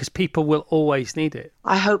forever because people will always need it.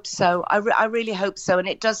 I hope so. I really hope so. And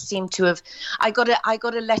it does seem to have. I got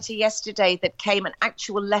a letter yesterday that came, an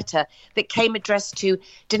actual letter that came addressed to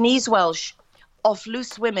Denise Welsh, of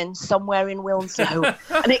Loose Women somewhere in Wilmslow.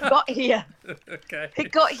 And it got here. Okay.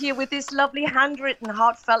 It got here with this lovely handwritten,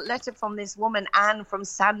 heartfelt letter from this woman, Anne from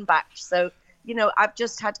Sandbach. So, you know, I've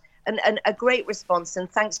just had a great response, and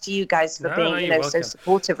thanks to you guys for being, so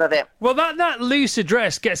supportive of it. Well, that loose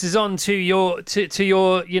address gets us on to your,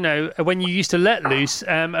 you know, when you used to let loose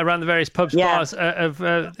around the various pubs, bars of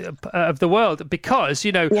the world, because,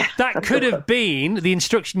 you know, that could have been the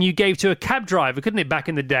instruction you gave to a cab driver, couldn't it, back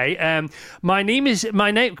in the day?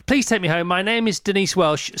 Please take me home. My name is Denise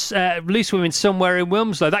Welsh. Loose Women somewhere in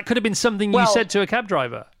Wilmslow. That could have been something you said to a cab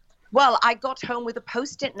driver. Well, I got home with a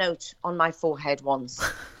Post-it note on my forehead once.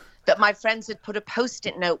 That my friends had put a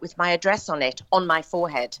Post-it note with my address on it on my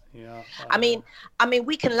forehead. Yeah. I mean,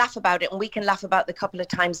 we can laugh about it, and we can laugh about the couple of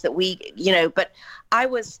times that we, you know, but I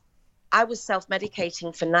was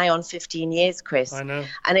self-medicating for nigh on 15 years, Chris. I know.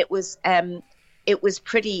 And it was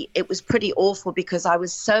pretty awful, because I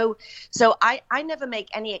was so I never make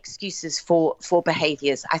any excuses for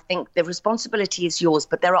behaviors. I think the responsibility is yours,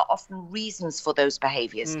 but there are often reasons for those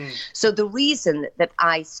behaviors. So the reason that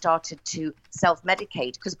I started to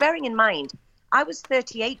self-medicate, because bearing in mind, I was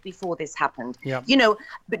 38 before this happened. Yep. You know,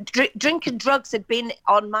 but drink and drugs had been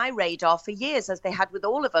on my radar for years, as they had with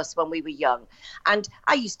all of us when we were young. And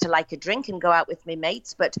I used to like a drink and go out with my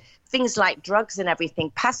mates, but things like drugs and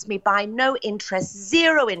everything passed me by. No interest,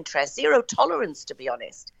 zero tolerance, to be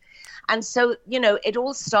honest. And so, you know, it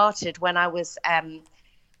all started when I was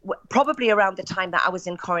probably around the time that I was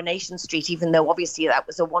in Coronation Street, even though obviously that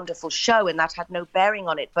was a wonderful show and that had no bearing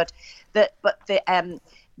on it. But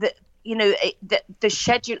you know, the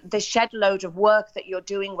shed load of work that you're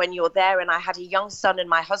doing when you're there. And I had a young son and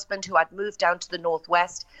my husband who had moved down to the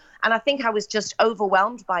Northwest. And I think I was just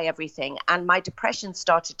overwhelmed by everything. And my depression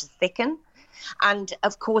started to thicken. And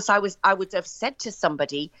of course, I would have said to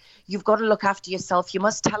somebody, you've got to look after yourself. You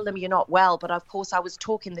must tell them you're not well. But of course, I was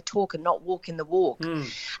talking the talk and not walking the walk.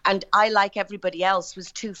 And I, like everybody else,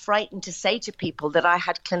 was too frightened to say to people that I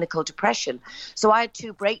had clinical depression. So I had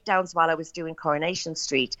 2 breakdowns while I was doing Coronation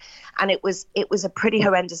Street. And it was a pretty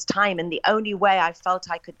horrendous time. And the only way I felt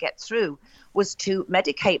I could get through was to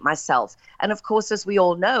medicate myself. And of course, as we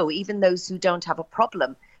all know, even those who don't have a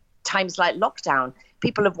problem, times like lockdown,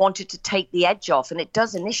 people have wanted to take the edge off, and it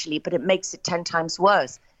does initially, but it makes it 10 times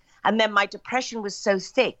worse. And then my depression was so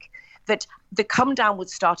thick that the come down would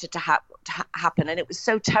start to happen, and it was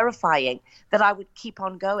so terrifying that I would keep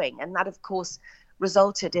on going. And that, of course,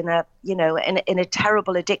 resulted in a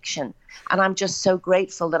terrible addiction. And I'm just so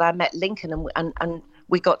grateful that I met Lincoln and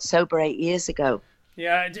we got sober 8 years ago.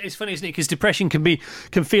 Yeah, it's funny, isn't it? Because depression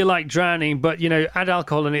can feel like drowning, but, add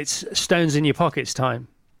alcohol and it's stones in your pockets time.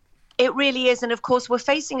 It really is. And of course, we're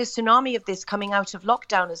facing a tsunami of this coming out of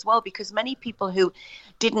lockdown as well, because many people who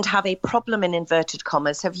didn't have a problem, in inverted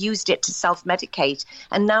commas, have used it to self-medicate.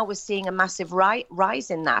 And now we're seeing a massive rise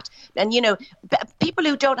in that. And, people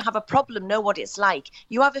who don't have a problem know what it's like.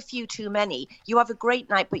 You have a few too many. You have a great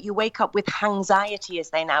night, but you wake up with hangxiety, as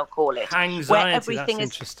they now call it. Hangxiety, where everything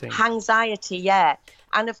that's is interesting. Hangxiety, yeah.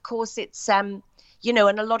 And of course, it's... and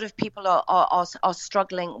a lot of people are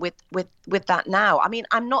struggling with that now. I mean,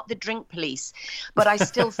 I'm not the drink police, but I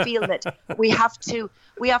still feel that we have to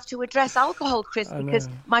address alcohol, Chris, because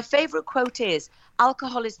my favourite quote is,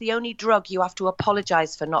 alcohol is the only drug you have to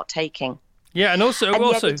apologise for not taking. Yeah, and also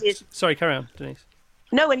sorry, carry on, Denise.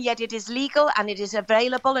 No, and yet it is legal and it is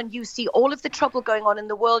available, and you see all of the trouble going on in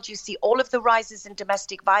the world. You see all of the rises in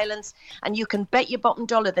domestic violence, and you can bet your bottom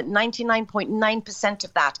dollar that 99.9%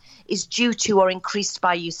 of that is due to or increased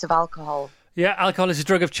by use of alcohol. Yeah, alcohol is a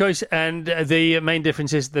drug of choice, and the main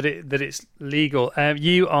difference is that it's legal.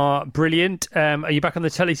 You are brilliant. Are you back on the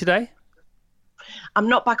telly today? I'm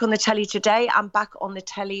not back on the telly today. I'm back on the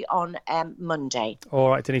telly on Monday. All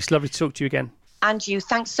right, Denise, lovely to talk to you again. And you.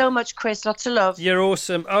 Thanks so much, Chris. Lots of love. You're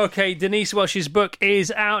awesome. Okay, Denise Welsh's book is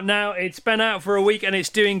out now. It's been out for a week and it's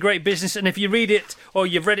doing great business. And if you read it, or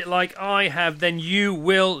you've read it like I have, then you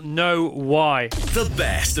will know why. The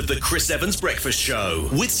best of the Chris Evans Breakfast Show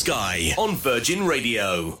with Sky on Virgin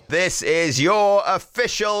Radio. This is your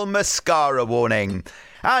official mascara warning.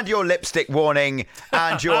 And your lipstick warning,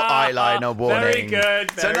 and your eyeliner warning. Very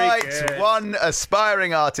good, very Tonight, good. One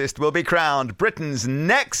aspiring artist will be crowned Britain's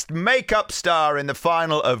next makeup star in the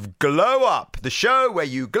final of Glow Up, the show where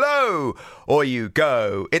you glow or you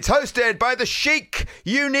go. It's hosted by the chic,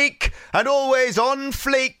 unique, and always on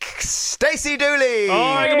fleek, Stacey Dooley.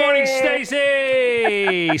 Oh, good morning,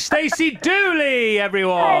 Stacey. Stacey Dooley,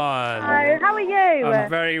 everyone. Hello, how are you? I'm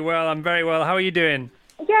very well. How are you doing?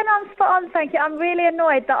 Yeah, no, I'm spot on, thank you. I'm really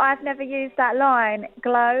annoyed that I've never used that line,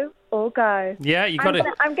 glow or go. Yeah, you got it.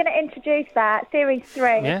 I'm going to introduce that, Series 3.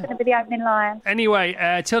 Yeah. It's going to be the opening line.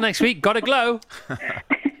 Anyway, till next week, gotta glow.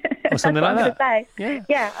 Or something like that. Say.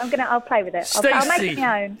 Yeah, I'll play with it. I'll make it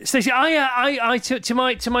my own. Stacey, I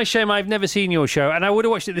to my shame, I've never seen your show, and I would have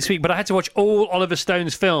watched it this week, but I had to watch all Oliver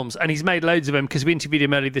Stone's films, and he's made loads of them because we interviewed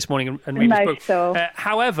him early this morning and read his book. Sure.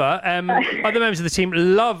 However, other members of the team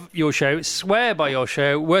love your show, swear by your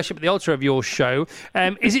show, worship at the altar of your show.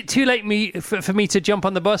 Is it too late for me to jump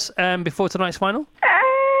on the bus before tonight's final?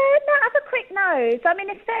 knows. I mean,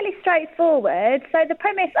 it's fairly straightforward. So the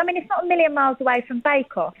premise, I mean, it's not a million miles away from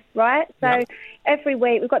Bake Off, right? So every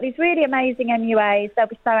week we've got these really amazing MUAs. They'll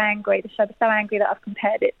be so angry. The show will be so angry that I've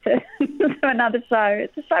compared it to, to another show.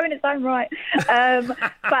 It's a show in its own right. So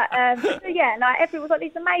yeah, like we've got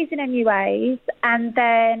these amazing MUAs, and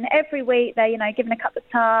then every week they're, given a couple of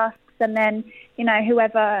tasks, and then,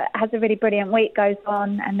 whoever has a really brilliant week goes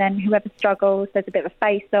on, and then whoever struggles, there's a bit of a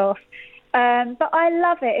face-off. But I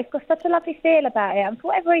love it. It's got such a lovely feel about it. And for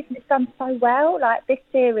whatever reason, it's done so well. Like, this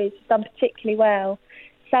series has done particularly well.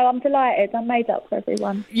 So I'm delighted. I'm made up for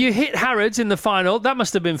everyone. You hit Harrods in the final. That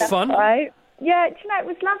must have been fun. Right. Yeah, it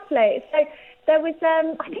was lovely. So there was,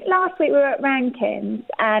 I think last week we were at Rankins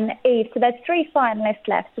and Eve. So there's 3 finalists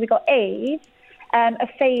left. So we got Eve,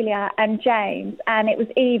 Ophelia and James. And it was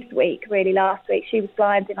Eve's week, really, last week. She was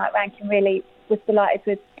blinding, like Rankin really was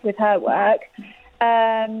delighted with her work.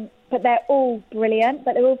 But they're all brilliant,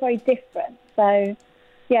 but they're all very different. So,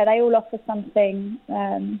 yeah, they all offer something.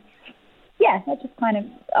 They're just kind of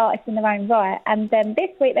artists in their own right. And then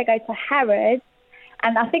this week they go to Harrods,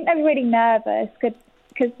 and I think they were really nervous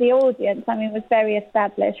because the audience, was very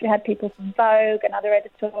established. We had people from Vogue and other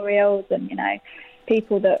editorials and,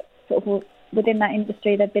 people that sort of were within that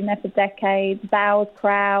industry. They've been there for decades, Bow's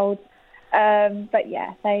crowd. But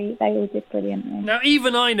yeah, they all did brilliantly. Now,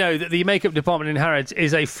 even I know that the makeup department in Harrods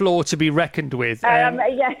is a floor to be reckoned with.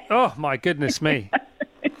 Yeah. Oh, my goodness me.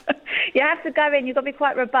 You have to go in. You've got to be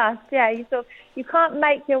quite robust. Yeah, you can't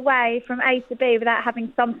make your way from A to B without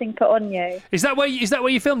having something put on you. Is that where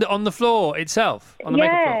you filmed it, on the floor itself? On the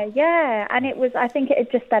makeup floor? Yeah. And it was. I think it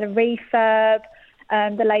had just had a refurb.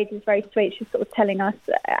 The lady was very sweet. She was sort of telling us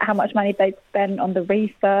how much money they'd spent on the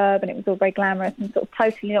refurb, and it was all very glamorous and sort of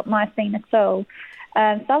totally not my scene at all. So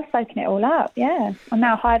I was soaking it all up. Yeah, I'm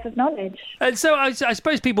now a hive of knowledge. And so I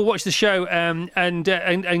suppose people watch the show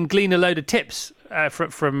and glean a load of tips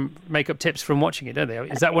from makeup tips from watching it, don't they?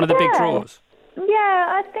 Is that one of the big draws? Yeah,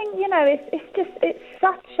 I think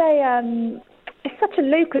it's such a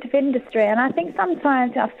lucrative industry, and I think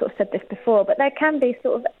sometimes, I've sort of said this before, but there can be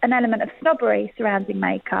sort of an element of snobbery surrounding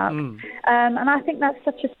makeup. And I think that's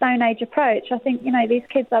such a Stone Age approach. I think, these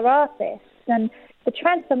kids are artists, and the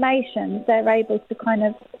transformations they're able to kind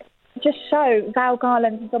of just show, Val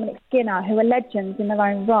Garland and Dominic Skinner, who are legends in their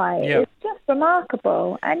own right. Yeah. It's just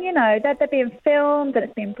remarkable. And, they're being filmed and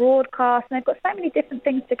it's being broadcast, and they've got so many different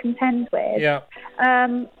things to contend with. Yeah.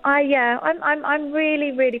 I'm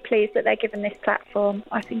really, really pleased that they're given this platform.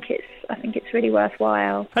 I think it's really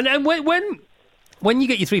worthwhile. And when you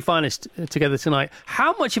get your three finalists together tonight,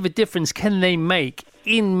 how much of a difference can they make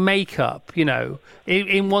in makeup,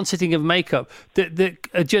 in one sitting of makeup, that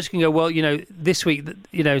a judge can go, well, this week,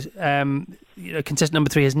 contestant number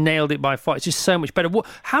 3 has nailed it by far. It's just so much better.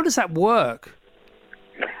 How does that work?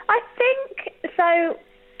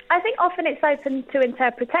 I think often it's open to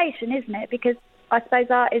interpretation, isn't it? Because I suppose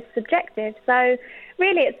art is subjective. So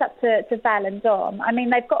really it's up to Val and Dom. I mean,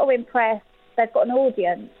 they've got to impress. They've got an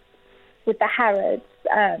audience with the Harrods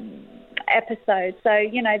episode. So,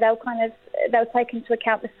 they'll take into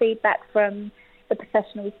account the feedback from the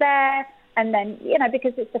professionals there. And then,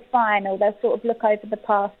 because it's the final, they'll sort of look over the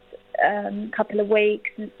past couple of weeks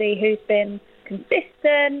and see who's been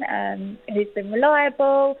consistent, who's been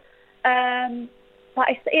reliable. But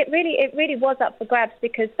it really was up for grabs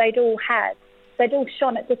because they'd all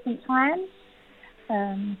shone at different times.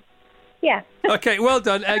 Yeah. Okay, well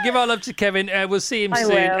done. Give our love to Kevin. We'll see him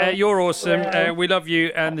soon. You're awesome. We love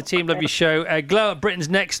you, and the team love your show. Glow Up, Britain's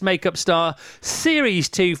Next Makeup Star, Series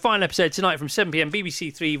 2, final episode tonight from 7pm,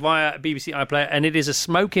 BBC 3 via BBC iPlayer, and it is a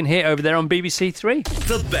smoking hit over there on BBC 3.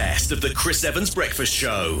 The best of the Chris Evans Breakfast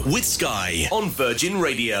Show with Sky on Virgin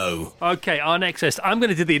Radio. Okay, our next guest. I'm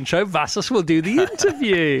going to do the intro. Vassos will do the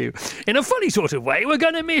interview. In a funny sort of way, we're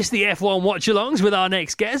going to miss the F1 watch-alongs with our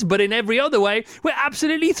next guest, but in every other way, we're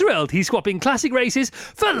absolutely thrilled. He's swapping classic races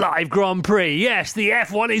for live Grand Prix. Yes, the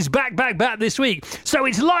F1 is back this week. So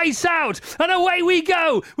it's lights out and away we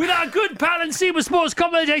go with our good pal and Super Sports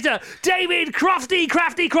commentator, David Crofty.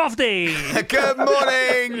 Good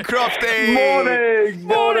morning, Crofty.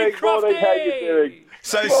 Morning, Crofty. How you doing?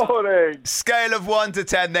 So, morning. Scale of 1 to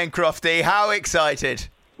 10 then, Crofty. How excited?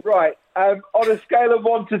 Right, on a scale of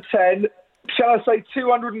 1 to 10, shall I say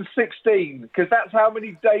 216? Because that's how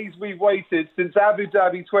many days we've waited since Abu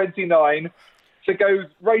Dhabi 29 to go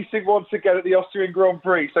racing once again at the Austrian Grand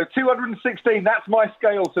Prix. So 216, that's my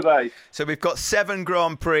scale today. So we've got 7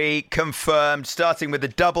 Grand Prix confirmed, starting with the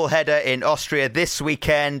double-header in Austria this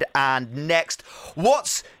weekend and next.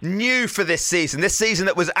 What's new for this season? This season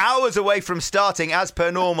that was hours away from starting as per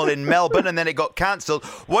normal in Melbourne and then it got cancelled.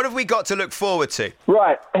 What have we got to look forward to?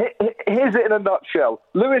 Right, here's it in a nutshell.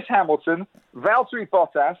 Lewis Hamilton, Valtteri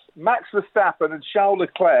Bottas, Max Verstappen and Charles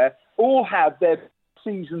Leclerc all had their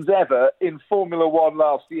seasons ever in Formula One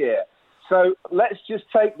last year. So let's just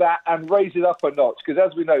take that and raise it up a notch, because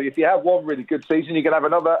as we know, if you have one really good season, you can have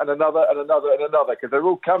another and another and another and another, because they're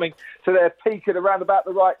all coming to their peak at around about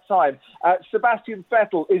the right time. Sebastian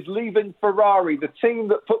Vettel is leaving Ferrari, the team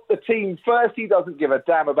that put the team first. He doesn't give a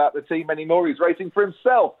damn about the team anymore. He's racing for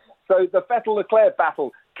himself. So the Vettel-Leclerc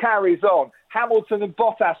battle carries on. Hamilton and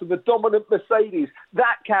Bottas and the dominant Mercedes,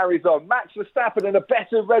 that carries on. Max Verstappen in a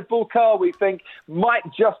better Red Bull car, we think, might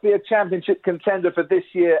just be a championship contender for this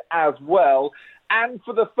year as well. And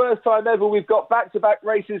for the first time ever, we've got back-to-back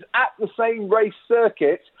races at the same race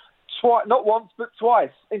circuit, not once, but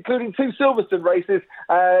twice, including 2 Silverstone races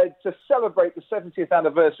to celebrate the 70th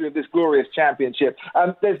anniversary of this glorious championship.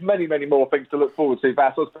 There's many, many more things to look forward to,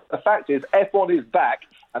 Vassos. But the fact is, F1 is back,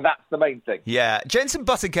 and that's the main thing. Yeah, Jenson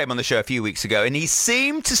Button came on the show a few weeks ago, and he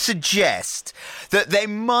seemed to suggest that they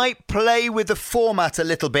might play with the format a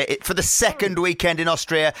little bit for the second weekend in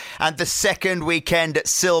Austria and the second weekend at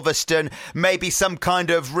Silverstone. Maybe some kind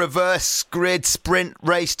of reverse grid sprint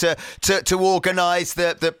race to organise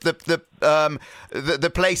the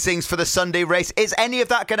placings for the Sunday race. Is any of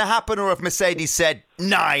that going to happen, or have Mercedes said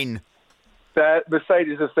 9?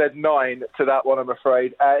 Mercedes have said 9 to that one, I'm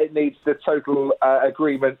afraid. It needs the total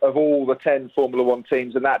agreement of all the 10 Formula One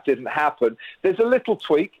teams, and that didn't happen. There's a little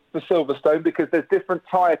tweak for Silverstone because there's different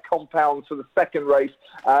tyre compounds for the second race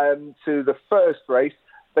to the first race.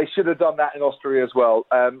 They should have done that in Austria as well.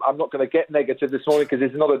 I'm not going to get negative this morning because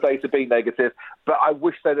it's not a day to be negative, but I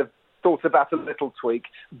wish they'd have thought about a little tweak.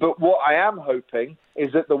 But what I am hoping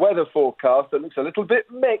is that the weather forecast that looks a little bit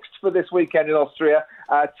mixed for this weekend in Austria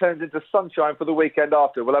turns into sunshine for the weekend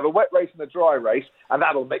after. We'll have a wet race and a dry race, and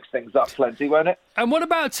that'll mix things up plenty, won't it? And what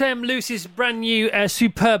about Lewis's brand new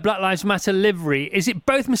superb Black Lives Matter livery? Is it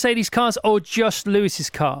both Mercedes cars or just Lewis's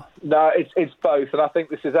car? No, it's both, and I think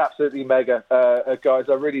this is absolutely mega, guys.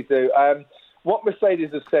 I really do. What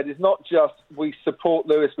Mercedes has said is not just we support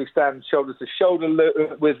Lewis, we stand shoulder to shoulder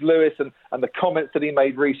with Lewis and the comments that he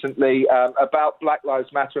made recently about Black Lives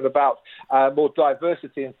Matter and about more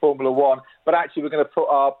diversity in Formula One, but actually we're going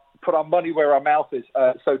to put our money where our mouth is,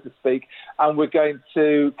 so to speak, and we're going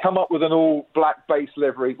to come up with an all-black base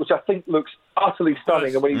livery, which I think looks utterly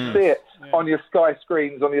stunning. And when you see it on your Sky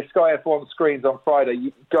screens, on your Sky F1 screens on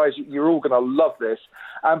Friday, you're all going to love this.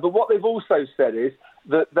 But what they've also said is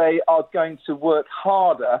that they are going to work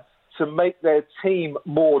harder to make their team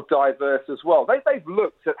more diverse as well. They've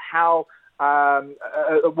looked at how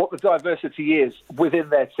what the diversity is within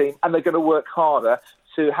their team, and they're going to work harder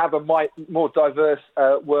to have a more diverse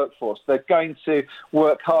workforce. They're going to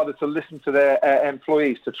work harder to listen to their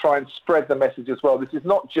employees, to try and spread the message as well. This is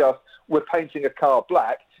not just we're painting a car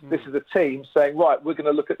black. This is a team saying, right, we're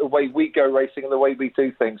going to look at the way we go racing and the way we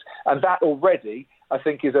do things. And that already, I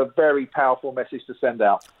think, is a very powerful message to send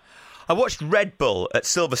out. I watched Red Bull at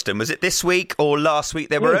Silverstone. Was it this week or last week?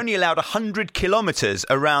 They were only allowed 100 kilometres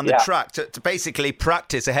around the track to basically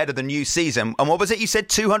practice ahead of the new season. And what was it? You said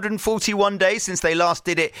 241 days since they last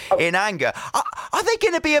did it in anger. Are they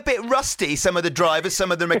going to be a bit rusty, some of the drivers,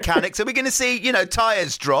 some of the mechanics? Are we going to see,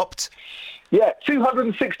 tyres dropped? Yeah,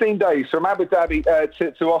 216 days from Abu Dhabi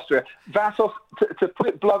to Austria. Vassos, to put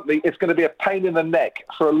it bluntly, it's going to be a pain in the neck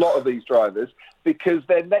for a lot of these drivers because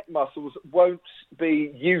their neck muscles won't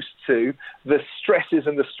be used to the stresses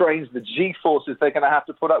and the strains, the G-forces they're going to have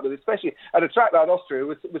to put up with, especially at a track like Austria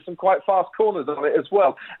with some quite fast corners on it as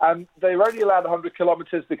well. They're only allowed 100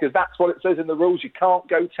 kilometres because that's what it says in the rules. You can't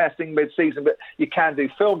go testing mid-season, but you can do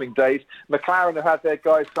filming days. McLaren have had their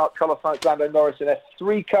guys start qualifying Lando Norris in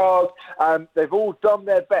F3 cars. They've all done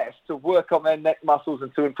their best to work on their neck muscles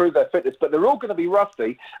and to improve their fitness, but they're all going to be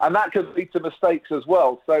rusty, and that could lead to mistakes as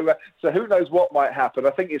well. So who knows what might happen.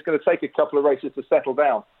 I think it's going to take a couple of races to settle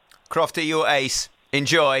down. Crofty, your ace.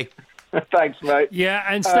 Enjoy. Thanks, mate. Yeah,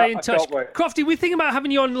 and stay in touch. Crofty, we think about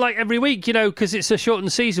having you on every week, because it's a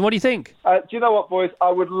shortened season. What do you think? Do you know what, boys?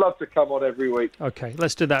 I would love to come on every week. Okay,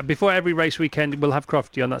 let's do that. Before every race weekend, we'll have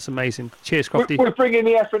Crofty on. That's amazing. Cheers, Crofty. We're bringing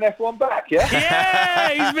the F and F1 back, yeah? Yeah,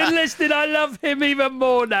 he's been listening. I love him even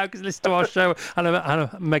more now because listen to our show. I'm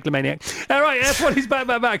a megalomaniac. All right, F1 is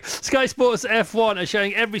back. Sky Sports F1 are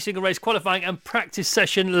showing every single race, qualifying and practice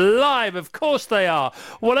session live. Of course they are.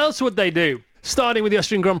 What else would they do? Starting with the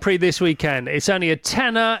Austrian Grand Prix this weekend, it's only a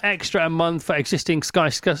tenner extra a month for existing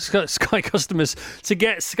Sky customers to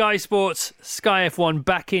get Sky Sports Sky F1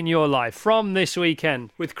 back in your life from this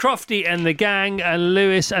weekend with Crofty and the gang and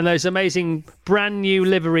Lewis and those amazing brand new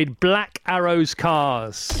liveried Black Arrows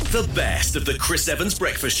cars. The best of the Chris Evans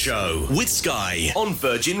Breakfast Show with Sky on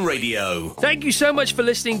Virgin Radio. Thank you so much for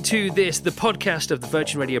listening to the podcast of the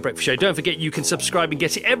Virgin Radio Breakfast Show. Don't forget you can subscribe and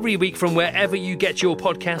get it every week from wherever you get your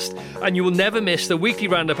podcast, and you will never miss the weekly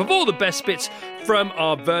roundup of all the best bits from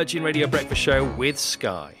our Virgin Radio Breakfast Show with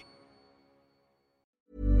Sky.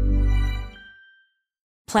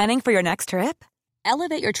 Planning for your next trip?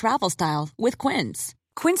 Elevate your travel style with Quince.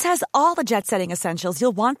 Quince has all the jet-setting essentials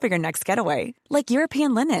you'll want for your next getaway, like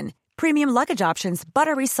European linen, premium luggage options,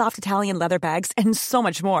 buttery soft Italian leather bags, and so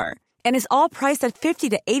much more. And is all priced at 50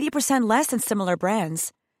 to 80% less than similar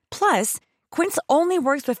brands. Plus, Quince only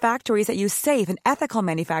works with factories that use safe and ethical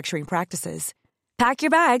manufacturing practices. Pack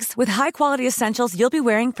your bags with high-quality essentials you'll be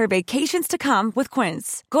wearing for vacations to come with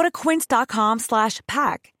Quince. Go to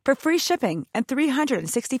quince.com/pack for free shipping and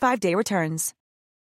 365-day returns.